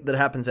thing that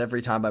happens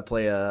every time I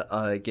play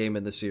a game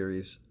in the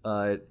series.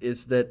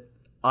 Is that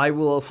I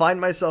will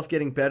find myself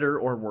getting better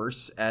or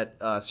worse at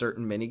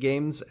certain mini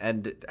games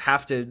and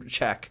have to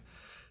check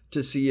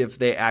to see if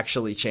they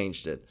actually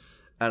changed it.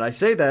 And I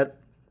say that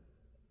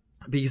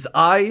because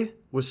I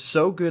was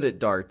so good at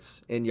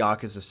darts in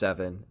Yakuza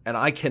 7, and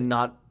I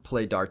cannot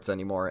play darts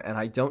anymore. And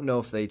I don't know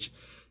if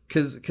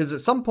because at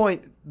some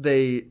point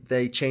they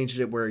changed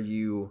it where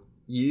you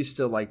used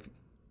to like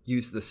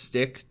use the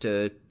stick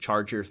to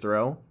charge your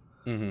throw,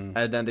 and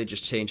then they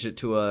just changed it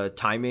to a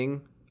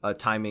timing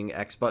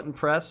X button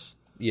press.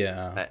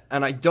 Yeah,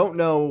 and I don't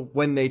know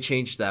when they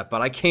changed that,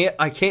 but I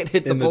can't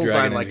hit the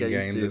bullseye like I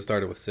used to. It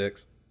started with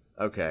 6.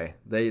 Okay,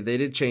 they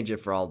did change it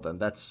for all of them.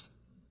 That's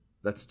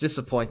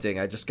disappointing.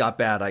 I just got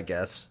bad, I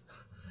guess.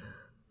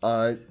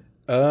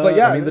 But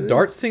yeah, I mean, the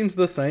dart seems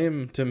the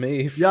same to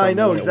me. Yeah, I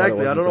know, what it exactly.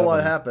 was I in don't know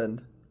what 7.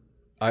 happened.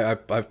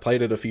 I've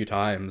played it a few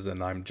times,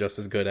 and I'm just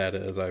as good at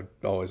it as I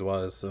always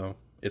was. So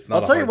it's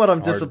not. I'll tell you what I'm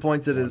hard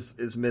disappointed one.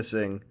 is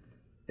missing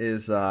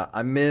is I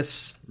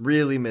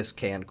really miss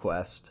Can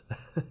Quest.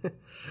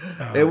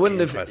 It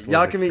wouldn't have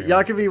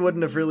Yakumi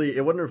wouldn't have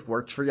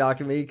worked for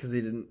Yakumi because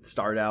he didn't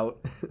start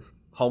out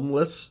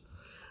homeless.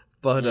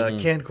 But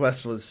Can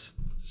Quest was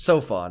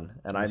so fun,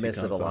 and I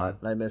miss it a lot.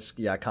 And I miss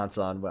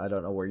Kansan, but I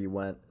don't know where you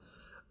went.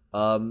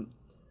 I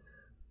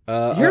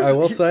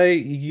will say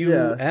you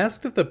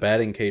asked if the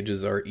batting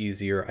cages are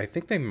easier. I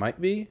think they might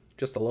be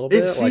just a little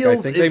bit.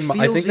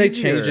 I think they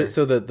changed it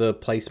so that the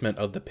placement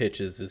of the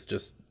pitches is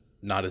just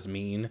not as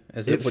mean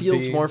as it would be. It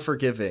feels more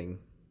forgiving.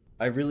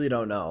 I really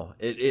don't know.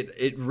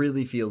 It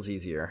really feels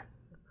easier.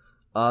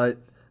 You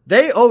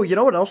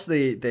know what else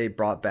they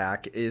brought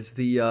back is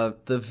the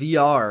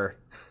VR.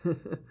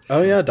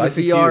 Oh yeah,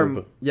 Dyson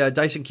Cube. Yeah,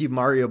 Dyson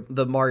Cube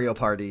the Mario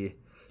Party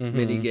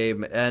mini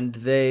game, and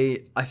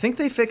I think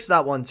they fixed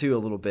that one too a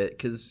little bit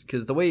because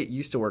the way it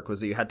used to work was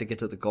that you had to get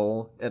to the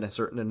goal in a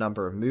certain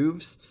number of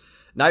moves.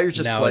 Now you're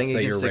just playing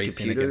against a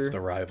computer against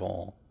a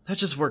rival. That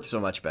just works so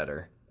much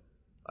better,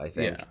 I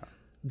think. Yeah.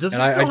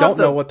 I don't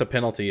know what the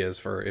penalty is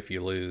for if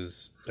you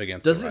lose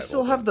against. Does it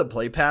still have the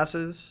play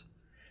passes?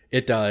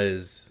 It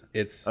does.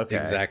 It's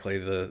exactly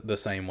the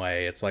same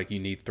way. It's like you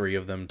need 3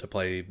 of them to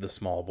play the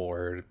small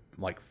board,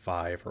 like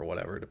 5 or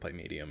whatever to play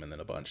medium, and then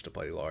a bunch to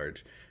play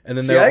large. And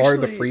then there are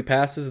the free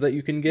passes that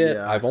you can get.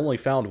 Yeah. I've only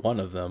found one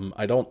of them.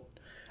 I don't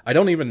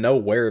even know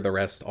where the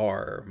rest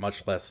are,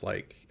 much less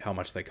like how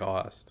much they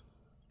cost.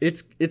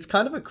 It's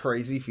kind of a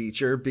crazy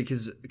feature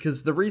because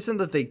the reason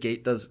that they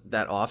gate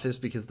that off is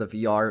because the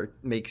VR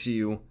makes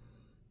you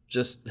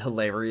just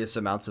hilarious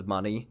amounts of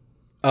money.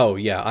 Oh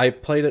yeah, I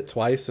played it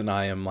twice and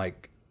I am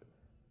like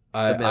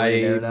I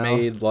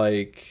made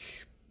like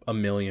 $1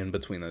 million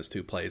between those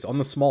 2 plays on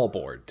the small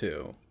board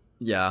too.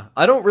 Yeah,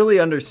 I don't really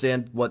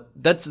understand what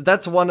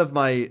that's one of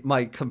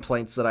my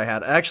complaints that I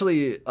had.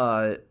 Actually,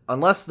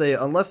 unless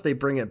they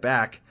bring it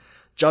back,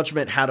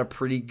 Judgment had a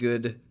pretty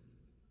good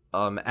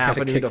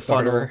avenue to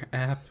funnel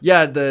app.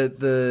 Yeah,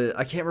 the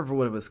I can't remember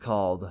what it was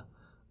called.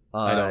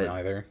 I don't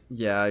either.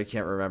 Yeah, I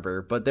can't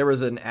remember. But there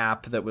was an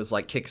app that was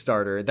like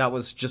Kickstarter. That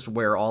was just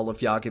where all of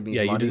Yakumi's money was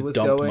going. Yeah, you just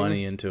dumped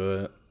money into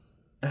it.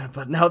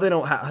 But now they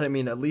don't have... I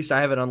mean, at least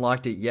I haven't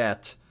unlocked it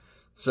yet.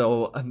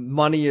 So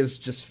money is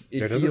just...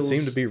 There doesn't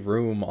seem to be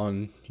room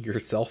on your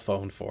cell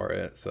phone for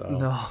it, so...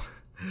 No.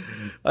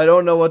 I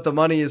don't know what the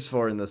money is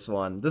for in this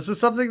one. This is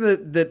something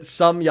that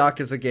some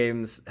Yakuza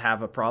games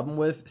have a problem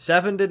with.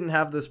 7 didn't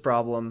have this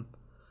problem.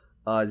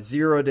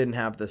 0 didn't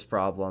have this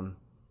problem.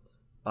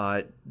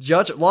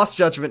 Lost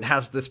Judgment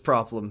has this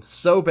problem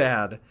so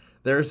bad.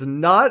 There is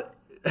nothing.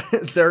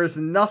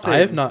 I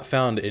have not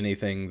found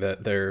anything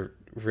that they're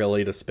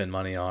really to spend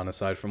money on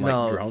aside from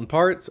like drone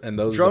parts, and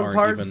those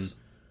aren't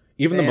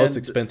even the most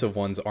expensive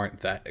ones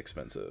aren't that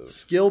expensive.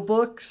 Skill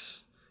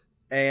books,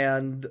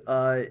 and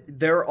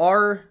there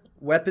are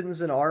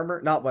weapons and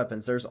armor. Not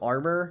weapons. There's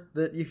armor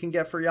that you can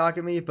get for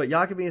Yakumi, but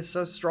Yakumi is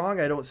so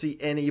strong. I don't see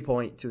any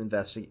point to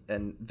invest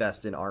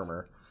in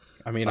armor.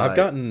 I mean, I've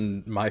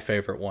gotten my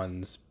favorite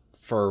ones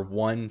for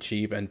 1,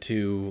 cheap, and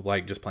 2,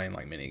 like just playing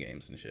like mini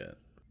games and shit.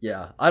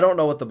 Yeah, I don't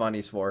know what the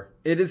money's for.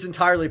 It is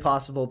entirely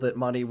possible that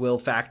money will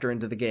factor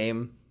into the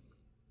game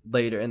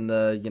later in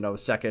the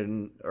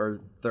second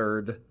or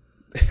third.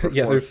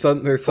 Yeah, there's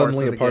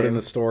suddenly a part in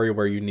the story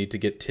where you need to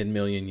get 10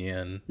 million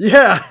yen.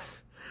 Yeah,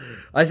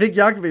 I think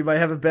Yakumi might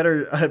have a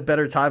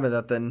better time of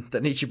that than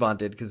Ichiban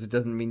did, because it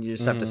doesn't mean you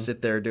just have to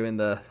sit there doing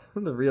the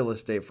real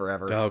estate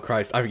forever. Oh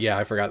Christ!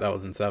 I forgot that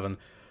was in 7.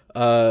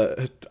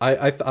 I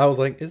was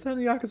like, is that a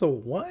Yakuza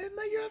 1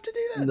 that you have to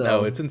do that?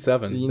 No, it's in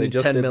 7. They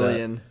just 10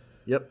 million. That.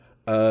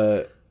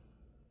 Yep.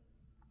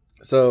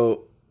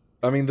 So,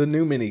 I mean, the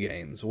new mini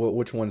games.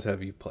 Which ones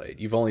have you played?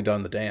 You've only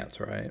done the dance,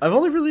 right? I've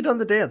only really done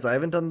the dance. I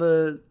haven't done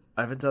the.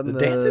 The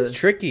dance is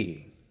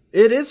tricky.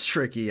 It is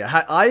tricky.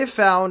 I have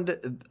found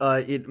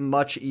it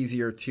much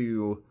easier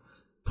to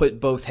put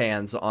both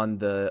hands on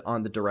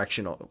the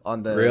directional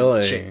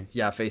really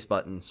face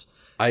buttons.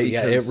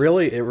 It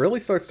really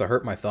starts to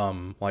hurt my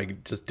thumb.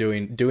 Like just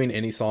doing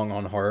any song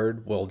on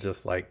hard will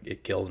just like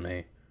it kills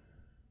me.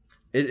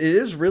 It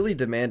is really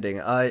demanding.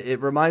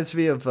 It reminds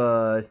me of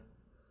the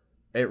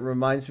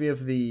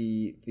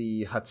Hatsune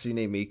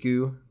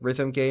Miku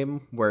rhythm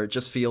game, where it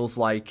just feels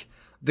like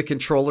the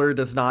controller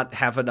does not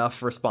have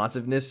enough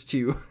responsiveness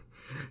to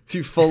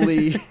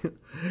fully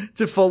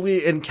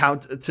fully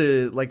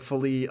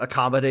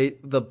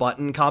accommodate the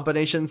button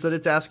combinations that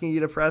it's asking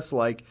you to press.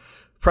 Like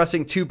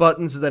pressing 2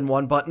 buttons and then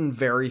 1 button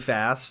very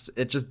fast,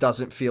 it just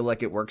doesn't feel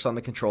like it works on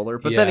the controller.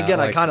 But then again,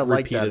 I kind of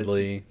like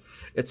that.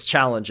 It's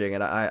challenging,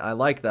 and I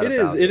like that.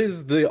 It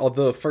is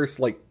the first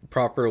like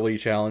properly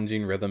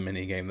challenging rhythm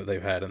mini game that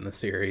they've had in the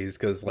series,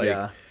 because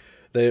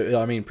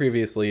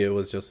previously it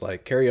was just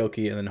like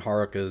karaoke, and then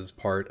Haruka's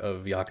part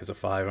of Yakuza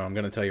 5, and I'm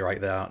going to tell you right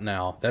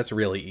now, that's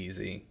really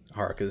easy.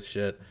 Haruka's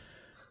shit.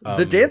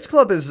 The dance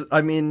club is,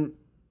 I mean,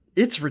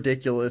 It's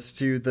ridiculous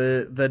too.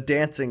 The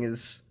dancing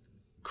is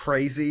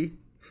crazy.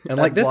 And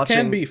like this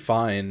can be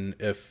fine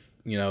if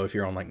if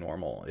you're on like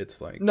normal.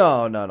 It's like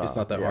no. It's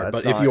not that hard.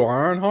 But if you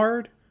are on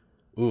hard,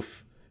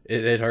 oof,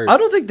 it hurts. I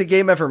don't think the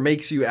game ever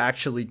makes you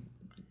actually.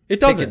 It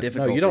doesn't.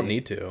 No, you don't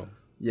need to.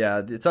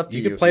 Yeah, it's up to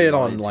you. You can play it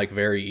on like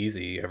very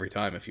easy every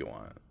time if you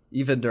want.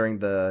 Even during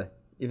the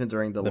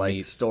like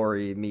meets.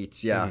 Story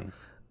meets, yeah.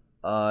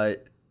 I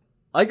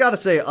gotta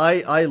say,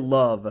 I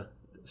love.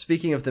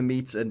 Speaking of the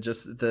meets and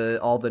just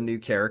all the new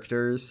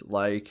characters,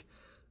 like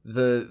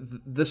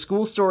the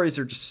school stories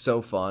are just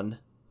so fun.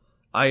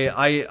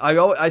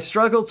 I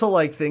struggle to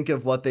like think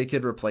of what they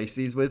could replace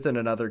these with in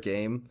another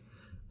game,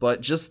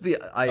 but just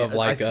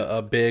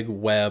a big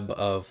web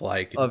of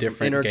like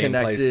different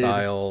gameplay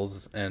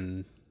styles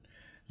and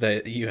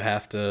that you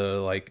have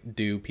to like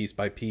do piece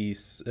by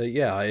piece.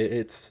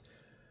 It's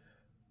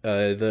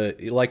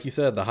like you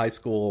said, the high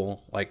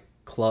school like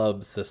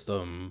club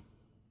system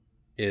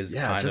is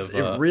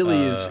it really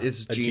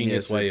is a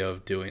genius way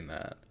of doing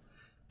that.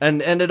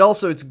 And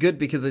it's good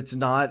because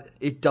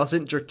it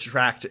doesn't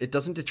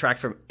detract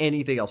from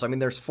anything else. I mean,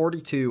 there's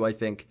 42, I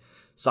think,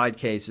 side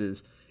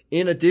cases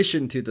in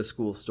addition to the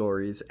school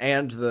stories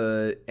and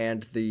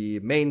the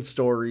main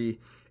story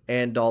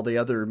and all the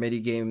other mini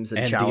games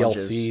and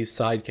challenges. DLC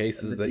side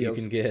cases that you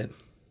can get.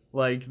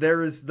 Like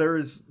there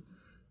is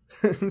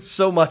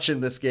so much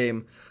in this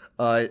game.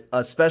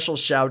 A special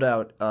shout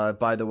out,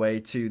 by the way,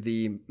 to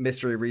the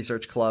Mystery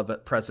Research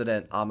Club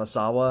president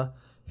Amasawa,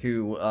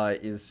 who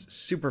is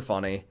super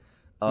funny.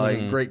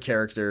 Great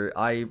character.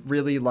 I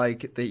really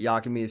like that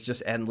Yakumi is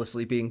just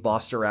endlessly being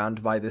bossed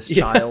around by this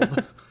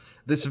child.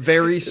 This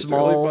very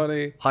small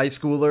really high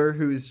schooler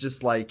who's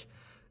just like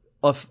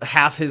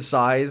half his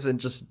size and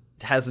just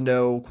has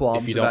no qualms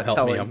about telling. If you don't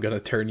help me, I'm going to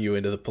turn you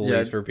into the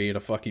police for being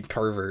a fucking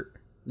pervert.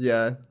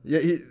 Yeah.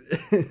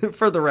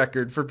 For the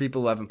record, for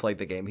people who haven't played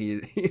the game,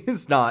 he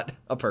is not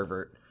a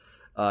pervert.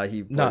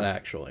 Not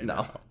actually.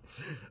 No.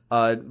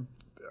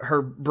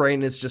 Her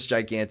brain is just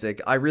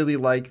gigantic. I really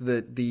like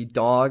that the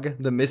dog,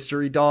 the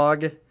mystery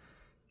dog,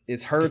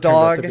 is her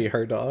dog. Turns out to be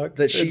her dog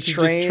that she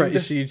trained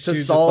to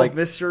solve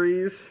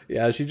mysteries.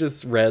 Yeah, she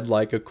just read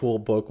like a cool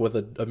book with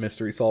a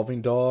mystery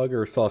solving dog,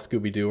 or saw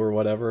Scooby-Doo or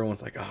whatever, and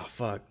was like, "Oh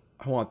fuck,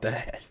 I want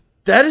that."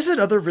 That is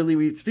another really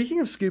weird.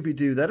 Speaking of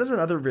Scooby-Doo, that is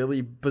another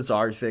really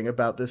bizarre thing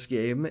about this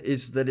game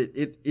is that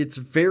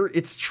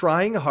it's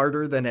trying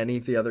harder than any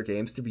of the other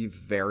games to be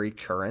very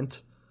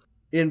current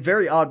in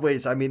very odd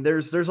ways. I mean,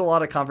 there's a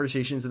lot of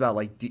conversations about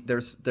like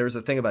there's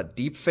a thing about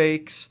deep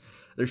fakes.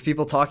 There's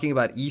people talking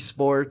about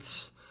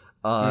esports.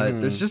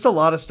 There's just a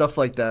lot of stuff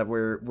like that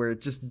where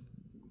it just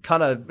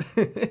kind of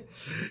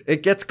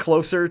it gets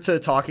closer to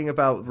talking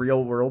about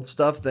real world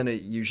stuff than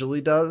it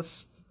usually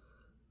does.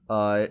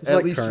 It's at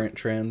like least current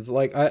trends.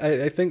 Like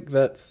I think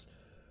that's.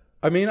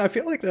 I mean, I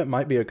feel like that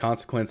might be a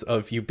consequence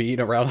of you being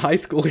around high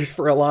schoolers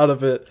for a lot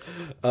of it.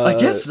 I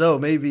guess so,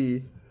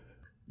 maybe.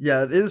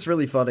 Yeah, it is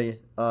really funny.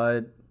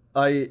 I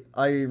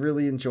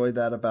really enjoyed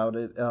that about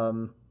it.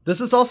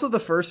 This is also the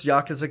first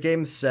Yakuza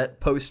game set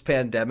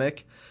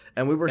post-pandemic,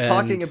 and we were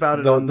talking about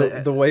it on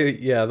the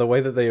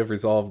way that they have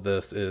resolved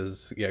this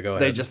is go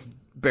ahead. They just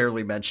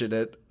barely mention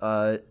it.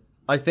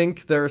 I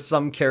think there are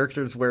some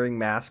characters wearing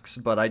masks,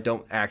 but I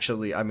don't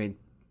actually. I mean,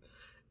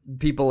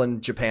 people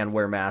in Japan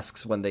wear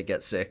masks when they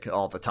get sick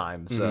all the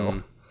time,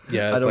 so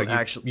yeah, it's I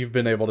don't you've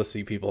been able to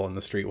see people on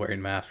the street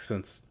wearing masks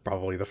since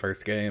probably the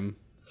first game.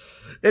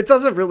 It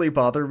doesn't really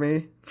bother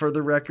me, for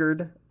the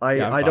record.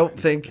 I don't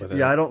think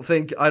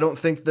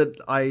that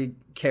I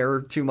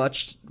care too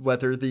much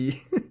whether the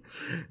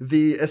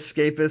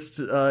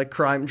escapist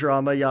crime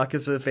drama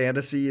Yakuza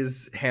fantasy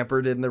is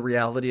hampered in the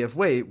reality of,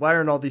 wait, why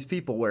aren't all these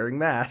people wearing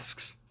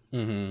masks?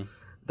 Mm-hmm.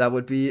 That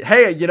would be,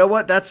 hey, you know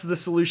what? That's the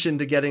solution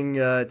to getting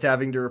to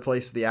having to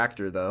replace the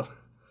actor, though.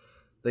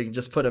 They can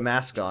just put a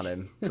mask on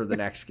him for the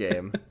next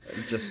game.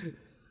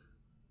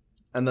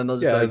 And then they'll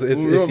just it's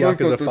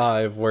Yakuza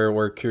 5 where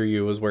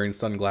Kiryu was wearing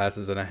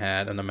sunglasses and a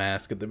hat and a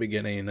mask at the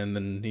beginning, and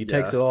then he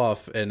takes it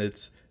off, and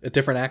it's a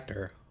different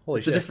actor.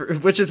 Holy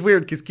shit. Which is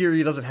weird, because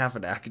Kiryu doesn't have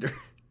an actor.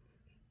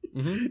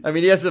 Mm-hmm. I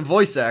mean, he has a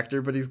voice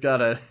actor, but his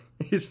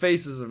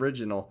face is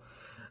original.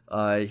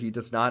 He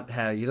does not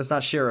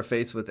share a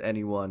face with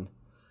anyone.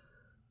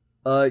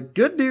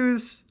 Good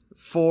news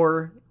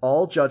for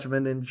all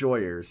Judgment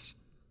enjoyers.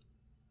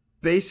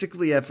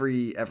 Basically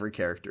every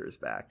character is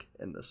back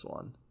in this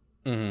one.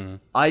 Mm-hmm.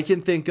 I can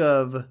think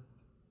of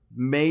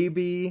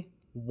maybe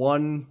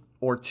one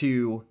or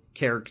two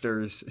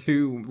characters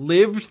who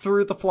lived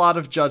through the plot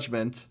of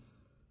Judgment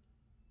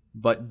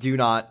but do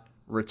not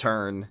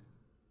return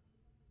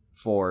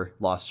for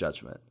Lost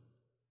Judgment.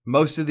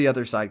 Most of the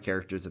other side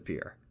characters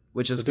appear,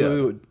 which is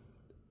good.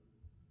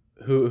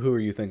 Who are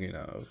you thinking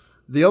of?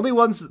 The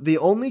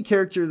only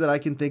character that I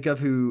can think of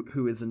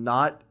who is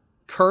not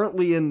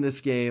currently in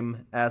this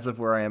game as of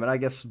where I am, and I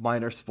guess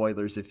minor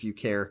spoilers if you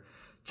care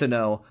to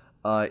know,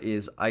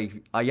 is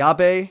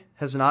Ayabe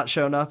has not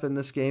shown up in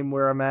this game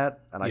where I'm at,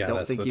 and I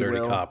don't think he will. The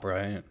dirty cop,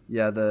 right?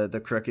 Yeah,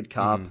 the crooked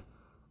cop.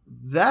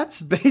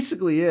 that's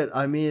basically it.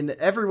 I mean,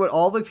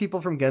 all the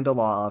people from Genda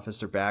Law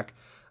Office are back.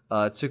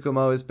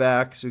 Tsukumo is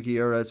back.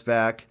 Sugiura is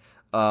back.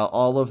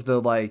 All of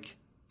the like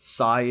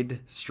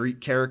side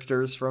street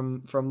characters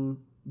from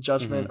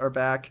Judgment are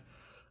back.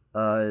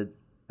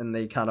 And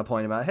they kind of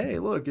point him out. Hey,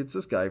 look, it's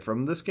this guy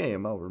from this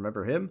game. Oh,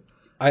 remember him?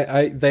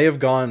 They have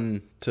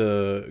gone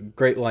to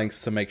great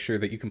lengths to make sure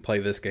that you can play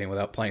this game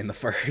without playing the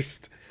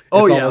first.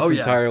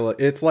 Entirely,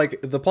 it's like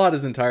the plot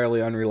is entirely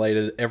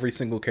unrelated. Every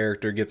single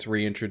character gets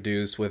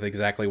reintroduced with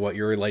exactly what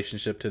your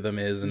relationship to them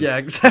is. And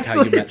exactly.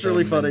 How you met it's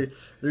really funny.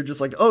 They're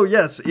just like, oh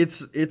yes,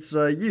 it's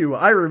you.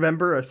 I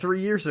remember 3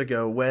 years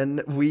ago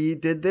when we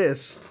did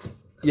this.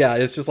 Yeah,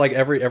 it's just like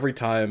every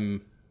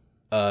time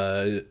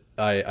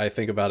I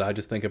think about it, I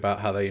just think about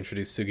how they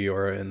introduced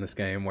Sugiura in this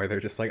game, where they're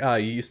just like,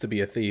 you used to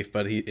be a thief,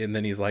 and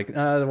then he's like,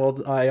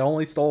 well, I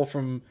only stole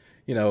from,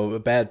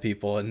 bad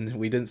people, and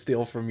we didn't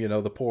steal from,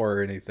 the poor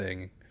or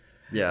anything.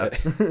 Yeah.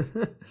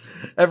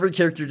 Every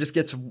character just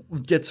gets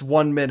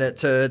 1 minute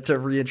to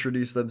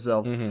reintroduce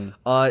themselves.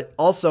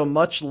 Also,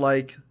 much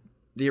like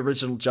the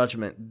original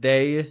Judgment,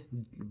 they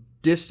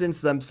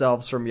distance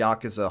themselves from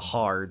Yakuza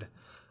hard.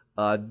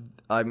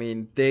 I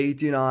mean, they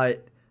do not...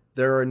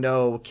 There are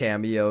no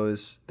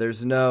cameos.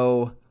 There's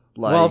no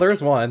like. Well,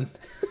 there's one.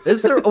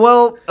 Is there?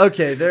 Well,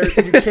 okay. There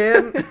you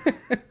can.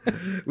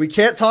 We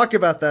can't talk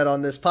about that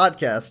on this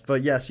podcast,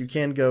 but yes, you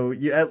can go.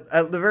 You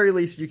at the very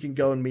least, you can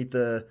go and meet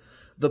the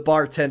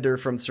bartender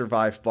from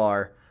Survive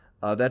Bar.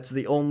 That's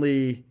the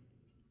only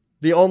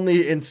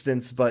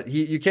instance, but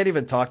you can't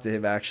even talk to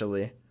him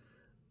actually.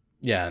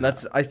 Yeah,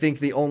 that's I think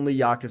the only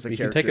Yakuza character. You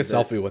can take a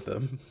selfie with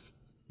him.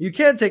 You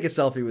can take a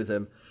selfie with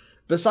him.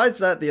 Besides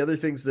that, the other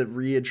things that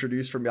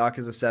reintroduced from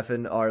Yakuza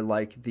 7 are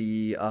like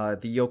the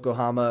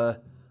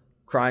Yokohama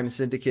crime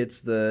syndicates,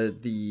 the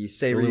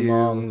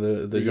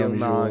Seiryu, the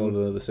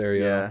Yonjul, the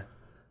Seiryu. Yeah.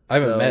 I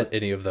haven't met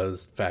any of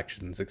those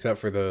factions except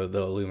for the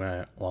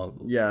Lumang,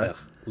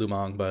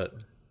 but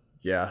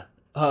yeah,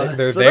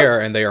 they're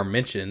there and they are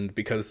mentioned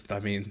because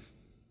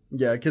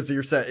because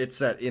it's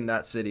set in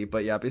that city.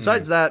 But yeah,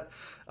 besides that,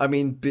 I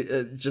mean,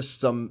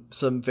 just some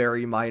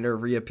very minor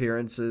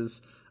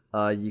reappearances.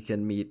 You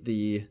can meet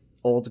the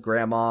old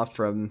grandma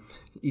from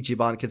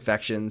Ichiban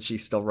Confections.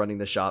 She's still running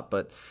the shop,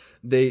 but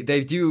they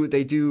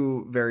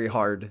do very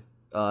hard.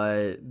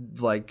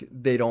 Like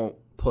they don't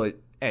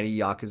put any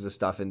Yakuza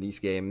stuff in these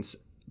games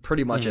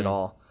pretty much at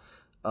all.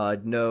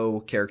 No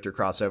character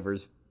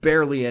crossovers,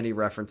 barely any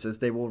references.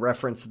 They will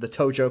reference the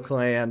Tojo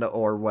clan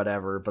or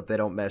whatever, but they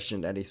don't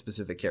mention any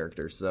specific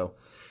characters. So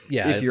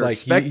yeah, if you're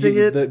expecting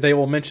it, they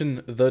will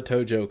mention the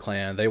Tojo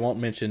clan. They won't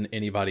mention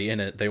anybody in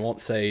it. They won't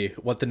say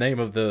what the name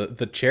of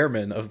the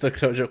chairman of the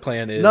Tojo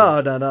clan is.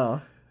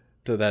 No.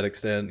 To that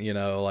extent,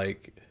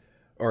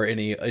 or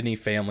any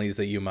families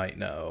that you might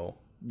know.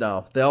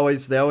 No, they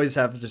always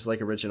have just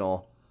like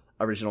original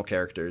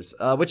characters,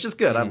 which is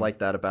good. I like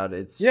that about it.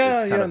 It's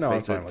kind of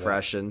makes it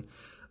fresh. And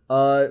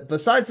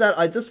besides that,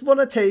 I just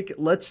want to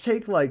let's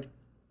take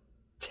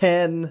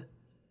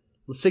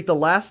the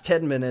last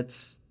 10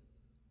 minutes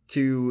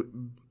to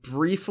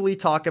briefly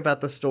talk about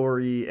the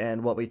story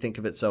and what we think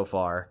of it so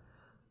far.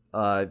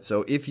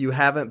 So if you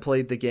haven't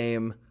played the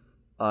game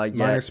yet,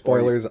 minor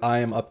spoilers, I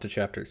am up to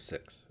chapter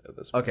 6 at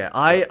this point. Okay,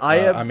 I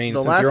have. I mean,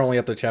 since you're only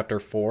up to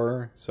chapter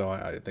 4, so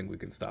I think we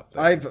can stop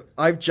there.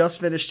 I've just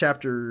finished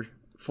chapter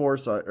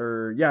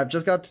 4, I've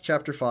just got to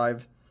chapter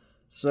 5.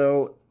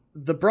 So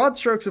the broad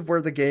strokes of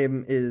where the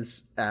game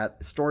is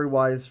at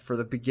story-wise for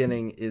the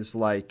beginning is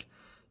like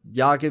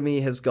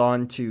Yagami has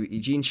gone to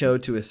Ijincho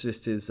to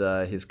assist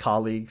his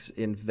colleagues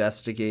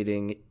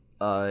investigating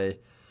a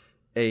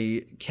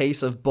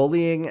case of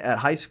bullying at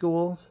a high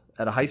school,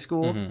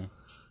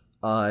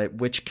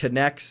 which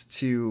connects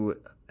to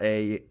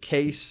a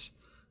case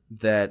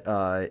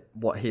that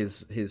what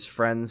his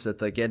friends at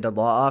the Genda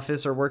Law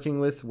Office are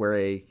working with,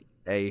 where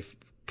a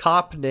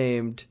cop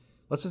named,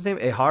 what's his name?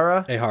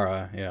 Ehara,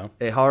 yeah.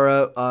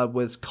 Ehara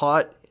was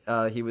caught.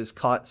 He was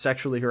caught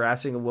sexually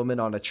harassing a woman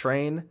on a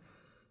train.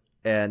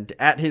 And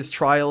at his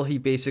trial, he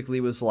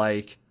basically was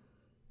like,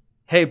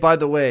 hey, by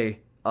the way,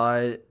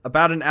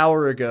 about an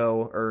hour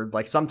ago, or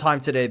like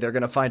sometime today, they're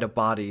going to find a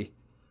body.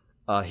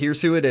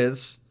 Here's who it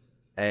is.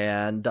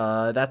 And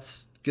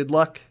that's good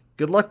luck.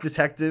 Good luck,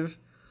 detective.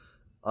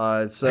 So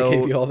I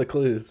gave you all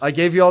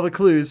the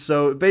clues.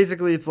 So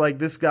basically, it's like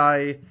this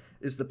guy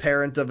is the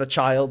parent of a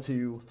child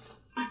who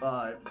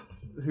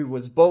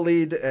was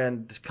bullied,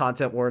 and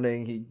content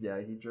warning, he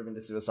driven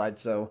to suicide.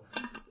 So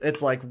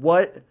it's like,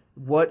 what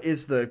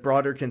is the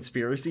broader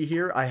conspiracy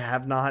here? I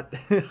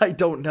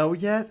don't know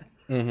yet.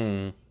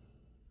 This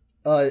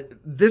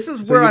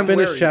is where I'm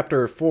finished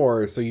chapter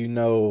 4, so you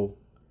know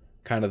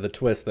kind of the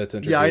twist that's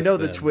introduced. Yeah, I know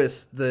the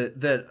twist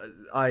that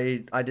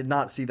I did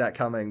not see that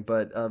coming,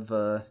 but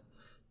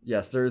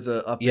yes, there's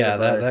a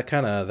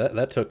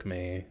that took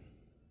me.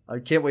 I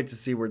can't wait to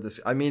see where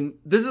this. I mean,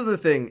 this is the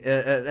thing,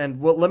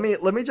 and well, let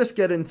me just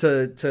get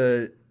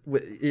into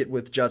it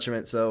with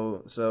Judgment.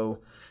 So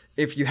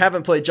if you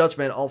haven't played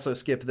Judgment, also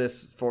skip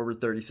this forward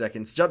 30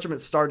 seconds.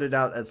 Judgment started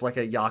out as like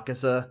a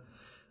Yakuza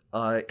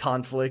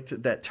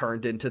conflict that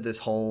turned into this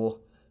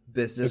whole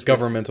business,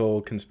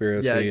 governmental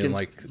conspiracy and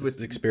like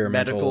with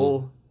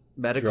experimental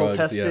medical drugs,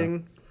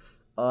 testing.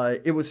 Yeah.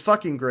 It was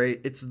fucking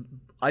great. It's,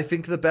 I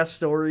think, the best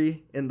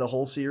story in the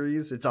whole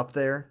series. It's up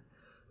there.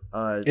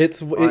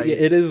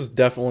 It is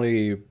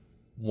definitely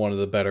one of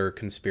the better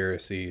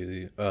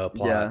conspiracy plots.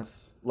 Yeah,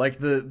 like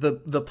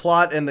the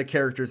plot and the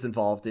characters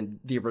involved in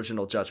the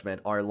original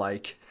Judgment are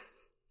like,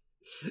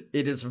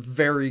 it is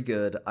very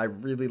good. I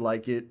really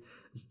like it.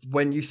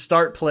 When you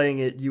start playing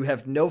it, you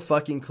have no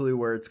fucking clue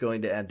where it's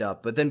going to end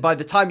up. But then by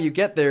the time you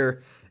get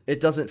there, it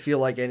doesn't feel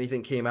like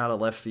anything came out of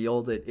left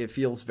field. It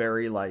feels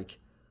very like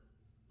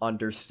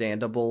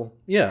understandable.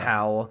 Yeah,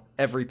 how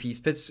every piece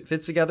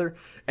fits together.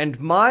 And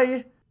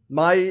my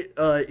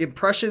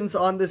impressions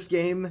on this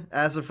game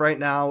as of right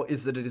now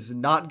is that it is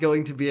not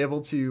going to be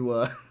able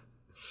to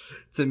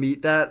to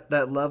meet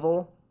that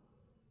level.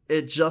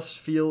 It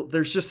just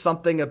there's just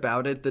something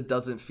about it that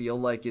doesn't feel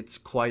like it's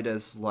quite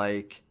as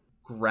like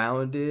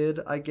grounded,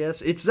 I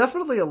guess. It's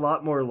definitely a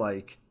lot more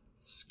like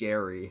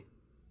scary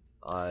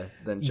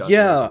than Judgment.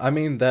 Yeah, I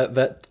mean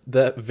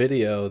that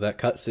video, that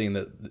cutscene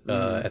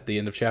that at the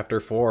end of chapter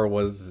 4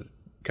 was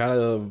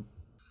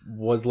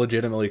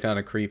legitimately kind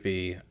of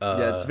creepy.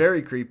 Yeah, it's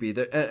very creepy.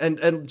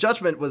 And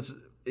Judgment was,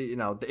 you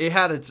know, it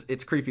had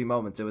its creepy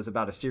moments. It was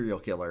about a serial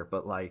killer,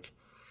 but like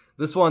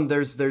this one,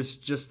 there's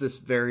just this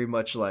very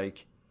much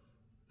like,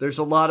 there's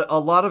a lot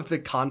of the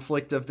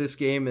conflict of this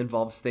game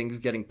involves things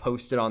getting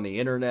posted on the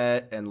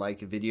internet and like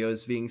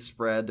videos being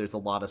spread. There's a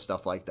lot of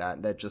stuff like that,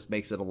 and that just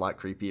makes it a lot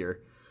creepier.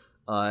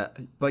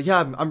 But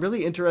yeah, I'm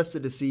really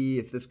interested to see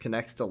if this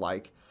connects to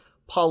like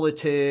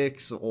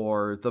politics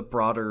or the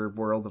broader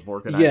world of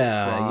organized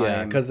crime.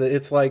 Yeah, because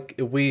it's like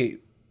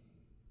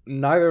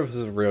neither of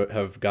us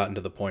have gotten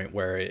to the point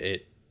where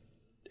it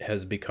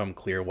has become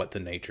clear what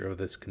the nature of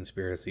this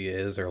conspiracy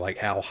is, or like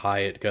how high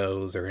it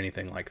goes, or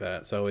anything like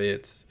that. So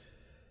it's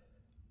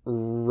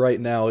right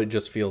now it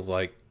just feels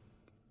like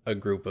a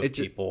group of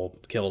people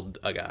killed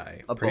a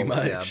guy, pretty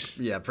much.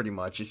 Yeah, pretty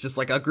much. It's just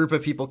like a group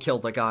of people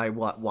killed a guy.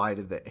 Why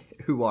did they?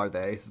 Who are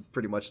they? Is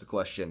pretty much the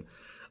question.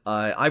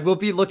 I will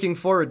be looking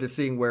forward to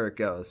seeing where it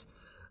goes.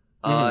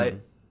 Do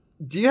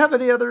you have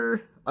any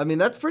other? I mean,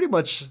 that's pretty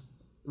much,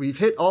 we've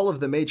hit all of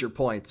the major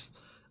points.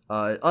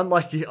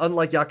 Unlike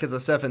Yakuza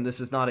 7,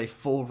 this is not a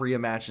full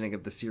reimagining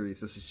of the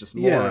series. This is just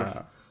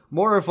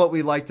more of what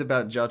we liked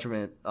about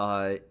Judgment,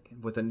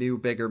 with a new,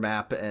 bigger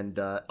map. And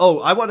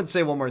I wanted to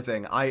say one more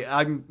thing.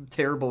 I'm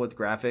terrible with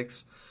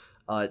graphics.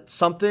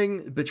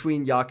 Something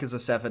between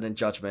Yakuza 7 and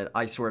Judgment,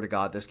 I swear to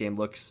God, this game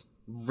looks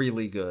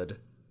really good.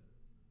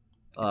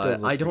 It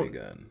does look pretty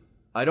good.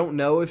 I don't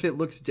know if it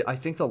looks. I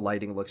think the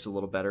lighting looks a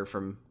little better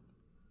from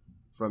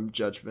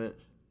Judgment,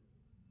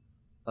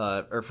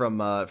 or from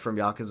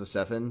Yakuza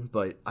 7.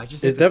 But I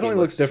just think it definitely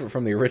looks different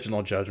from the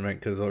original Judgment,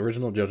 because the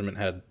original Judgment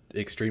had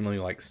extremely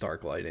like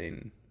stark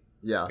lighting.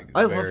 Yeah, like,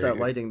 I love that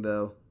lighting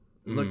though.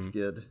 It looks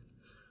good.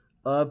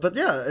 But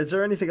yeah, is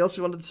there anything else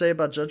you wanted to say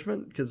about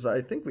Judgment? Because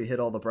I think we hit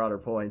all the broader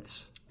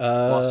points.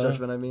 Lost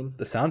Judgment, I mean.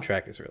 The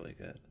soundtrack is really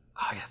good.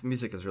 Oh yeah, the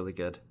music is really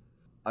good.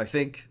 I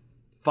think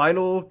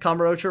final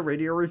Kamurocho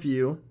radio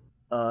review.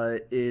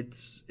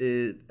 It's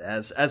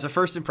as a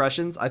first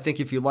impressions. I think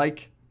if you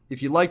liked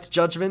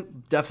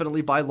Judgment,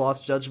 definitely buy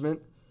Lost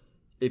Judgment.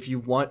 If you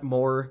want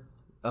more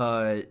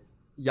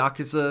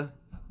Yakuza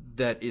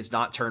that is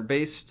not turn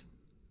based,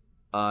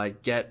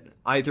 get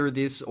either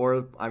this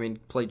or, I mean,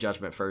 play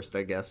Judgment first,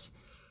 I guess.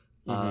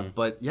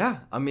 But yeah,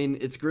 I mean,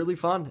 it's really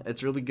fun.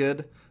 It's really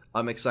good.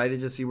 I'm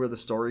excited to see where the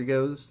story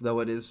goes, though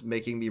it is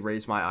making me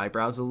raise my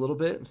eyebrows a little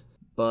bit.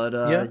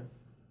 But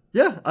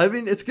yeah, I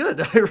mean, it's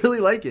good. I really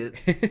like it.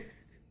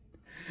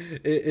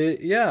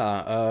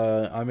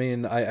 I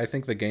mean, I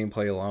think the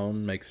gameplay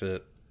alone makes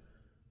it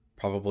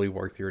probably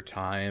worth your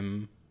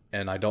time,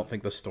 and I don't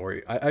think the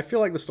story. I feel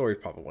like the story's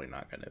probably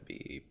not going to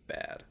be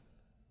bad.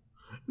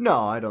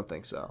 No, I don't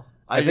think so.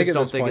 I think at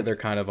this point they're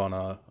kind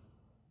of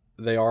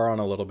they are on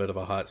a little bit of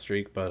a hot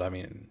streak, but I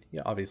mean,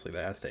 yeah, obviously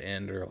that has to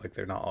end, or like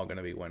they're not all going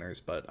to be winners.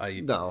 But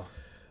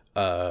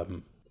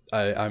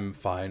I'm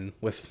fine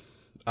with.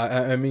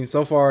 I mean,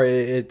 so far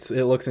it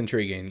looks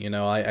intriguing. You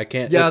know, I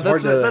can't. Yeah, it's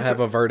hard to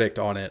have a verdict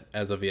on it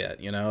as of yet.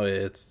 You know,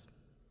 it's.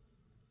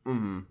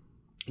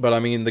 But I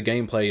mean, the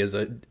gameplay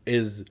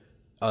is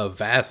a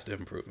vast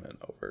improvement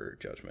over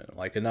Judgment.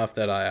 Like enough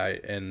that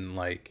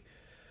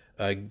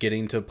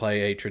getting to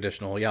play a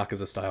traditional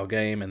Yakuza style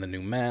game and the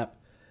new map,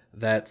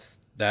 that's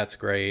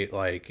great.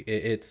 Like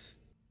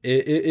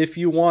if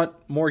you want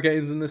more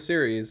games in this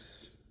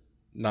series,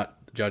 not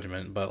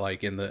Judgment, but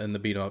like in the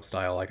beat 'em up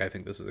style, like I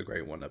think this is a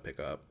great one to pick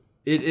up.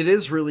 It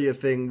is really a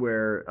thing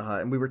where,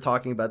 and we were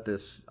talking about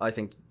this, I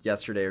think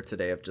yesterday or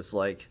today, of just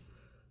like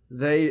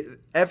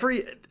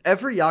every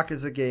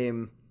Yakuza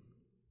game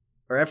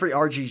or every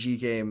RGG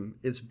game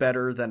is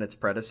better than its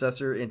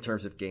predecessor in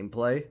terms of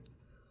gameplay.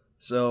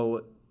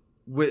 So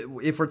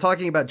if we're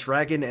talking about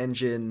Dragon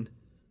Engine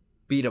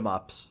beat 'em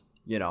ups,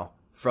 you know,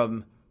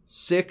 from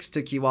 6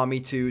 to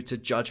Kiwami 2 to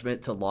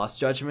Judgment to Lost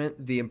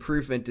Judgment, the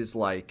improvement is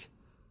like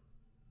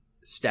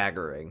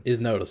staggering. Is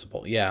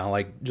noticeable. Yeah,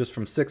 like just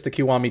from 6 to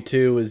Kiwami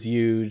 2 is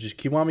huge.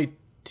 Kiwami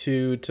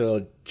 2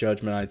 to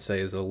Judgment, I'd say,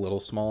 is a little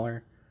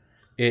smaller.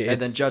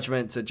 And then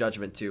Judgment to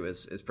Judgment 2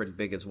 is pretty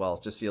big as well.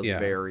 It just feels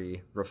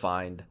very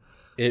refined.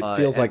 It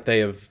feels like they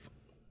have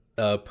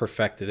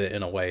perfected it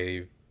in a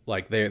way.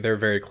 Like they're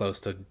very close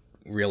to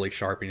really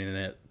sharpening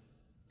it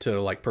to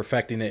like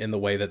perfecting it in the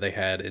way that they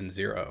had in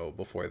 0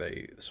 before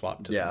they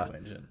swapped to the new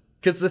engine.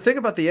 Because the thing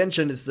about the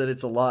engine is that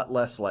it's a lot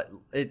less like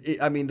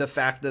I mean, the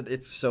fact that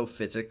it's so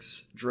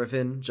physics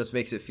driven just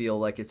makes it feel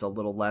like it's a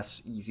little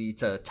less easy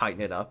to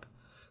tighten it up.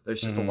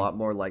 There's just a lot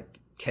more like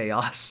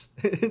chaos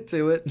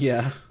to it.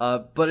 Yeah.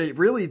 But it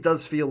really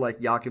does feel like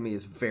Yakami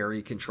is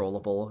very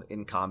controllable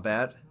in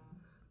combat,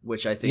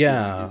 which I think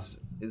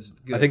is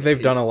good. I think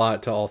they've done a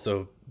lot to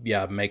also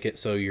make it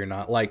so you're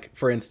not like,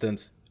 for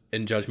instance,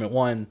 in Judgment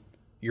 1,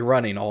 you're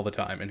running all the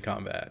time in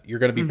combat. You're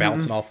going to be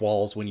bouncing off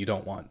walls when you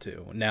don't want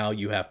to. Now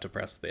you have to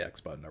press the X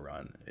button to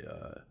run,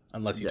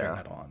 unless you turn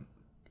that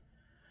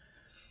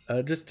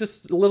on.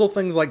 Just little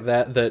things like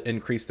that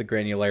increase the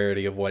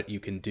granularity of what you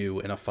can do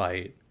in a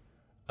fight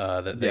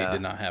that they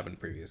did not have in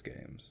previous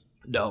games.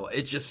 No,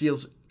 it just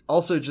feels...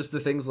 Also, just the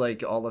things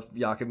like all of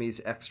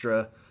Yakami's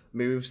extra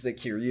moves that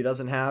Kiryu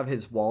doesn't have,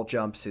 his wall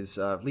jumps, his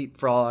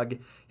leapfrog,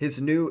 he has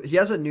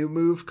a new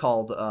move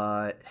called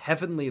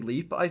Heavenly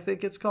Leap, I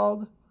think it's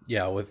called.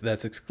 Yeah,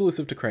 that's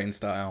exclusive to Crane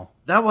style.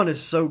 That one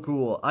is so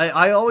cool.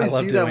 I always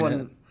do that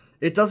one.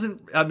 It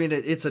doesn't. I mean,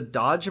 it's a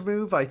dodge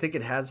move. I think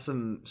it has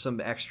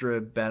some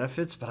extra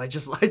benefits, but I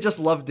just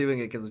love doing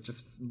it because it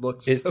just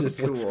looks. It so just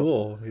cool. Looks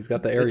cool. He's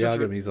got the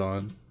Ariagamis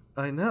on.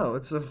 I know,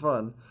 it's so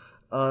fun.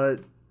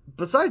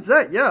 Besides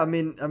that, yeah, I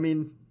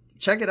mean,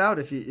 check it out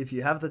if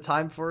you have the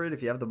time for it,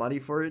 if you have the money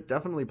for it,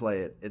 definitely play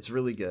it. It's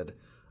really good.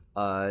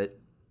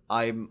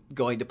 I'm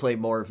going to play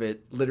more of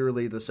it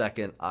literally the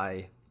second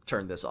I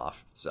turn this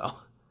off. So,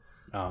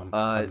 I'm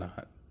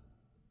not.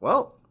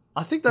 Well,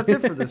 I think that's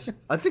it for this.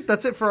 I think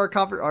that's it for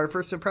our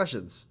first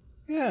impressions.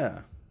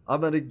 Yeah,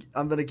 I'm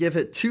gonna give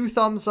it 2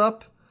 thumbs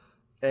up,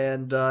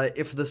 and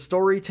if the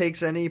story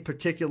takes any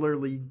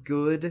particularly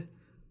good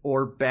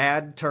or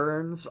bad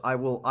turns, I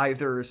will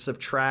either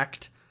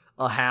subtract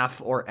a half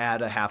or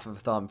add a half of a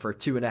thumb for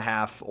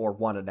 2.5 or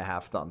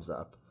 1.5 thumbs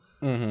up.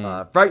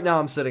 Right now,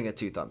 I'm sitting at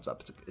 2 thumbs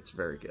up. It's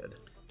very good.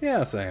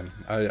 Yeah, same.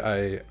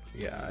 I'd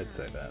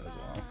say that as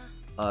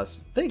well.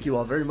 Thank you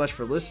all very much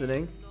for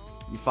listening.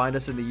 You find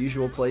us in the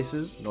usual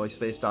places,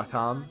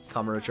 Noisepace.com,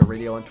 Kamurocho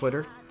Radio on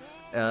Twitter.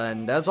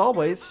 And as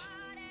always,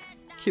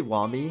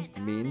 Kiwami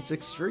means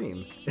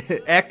extreme.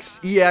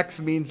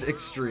 EX means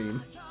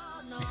extreme.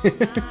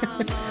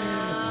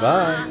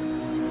 Bye.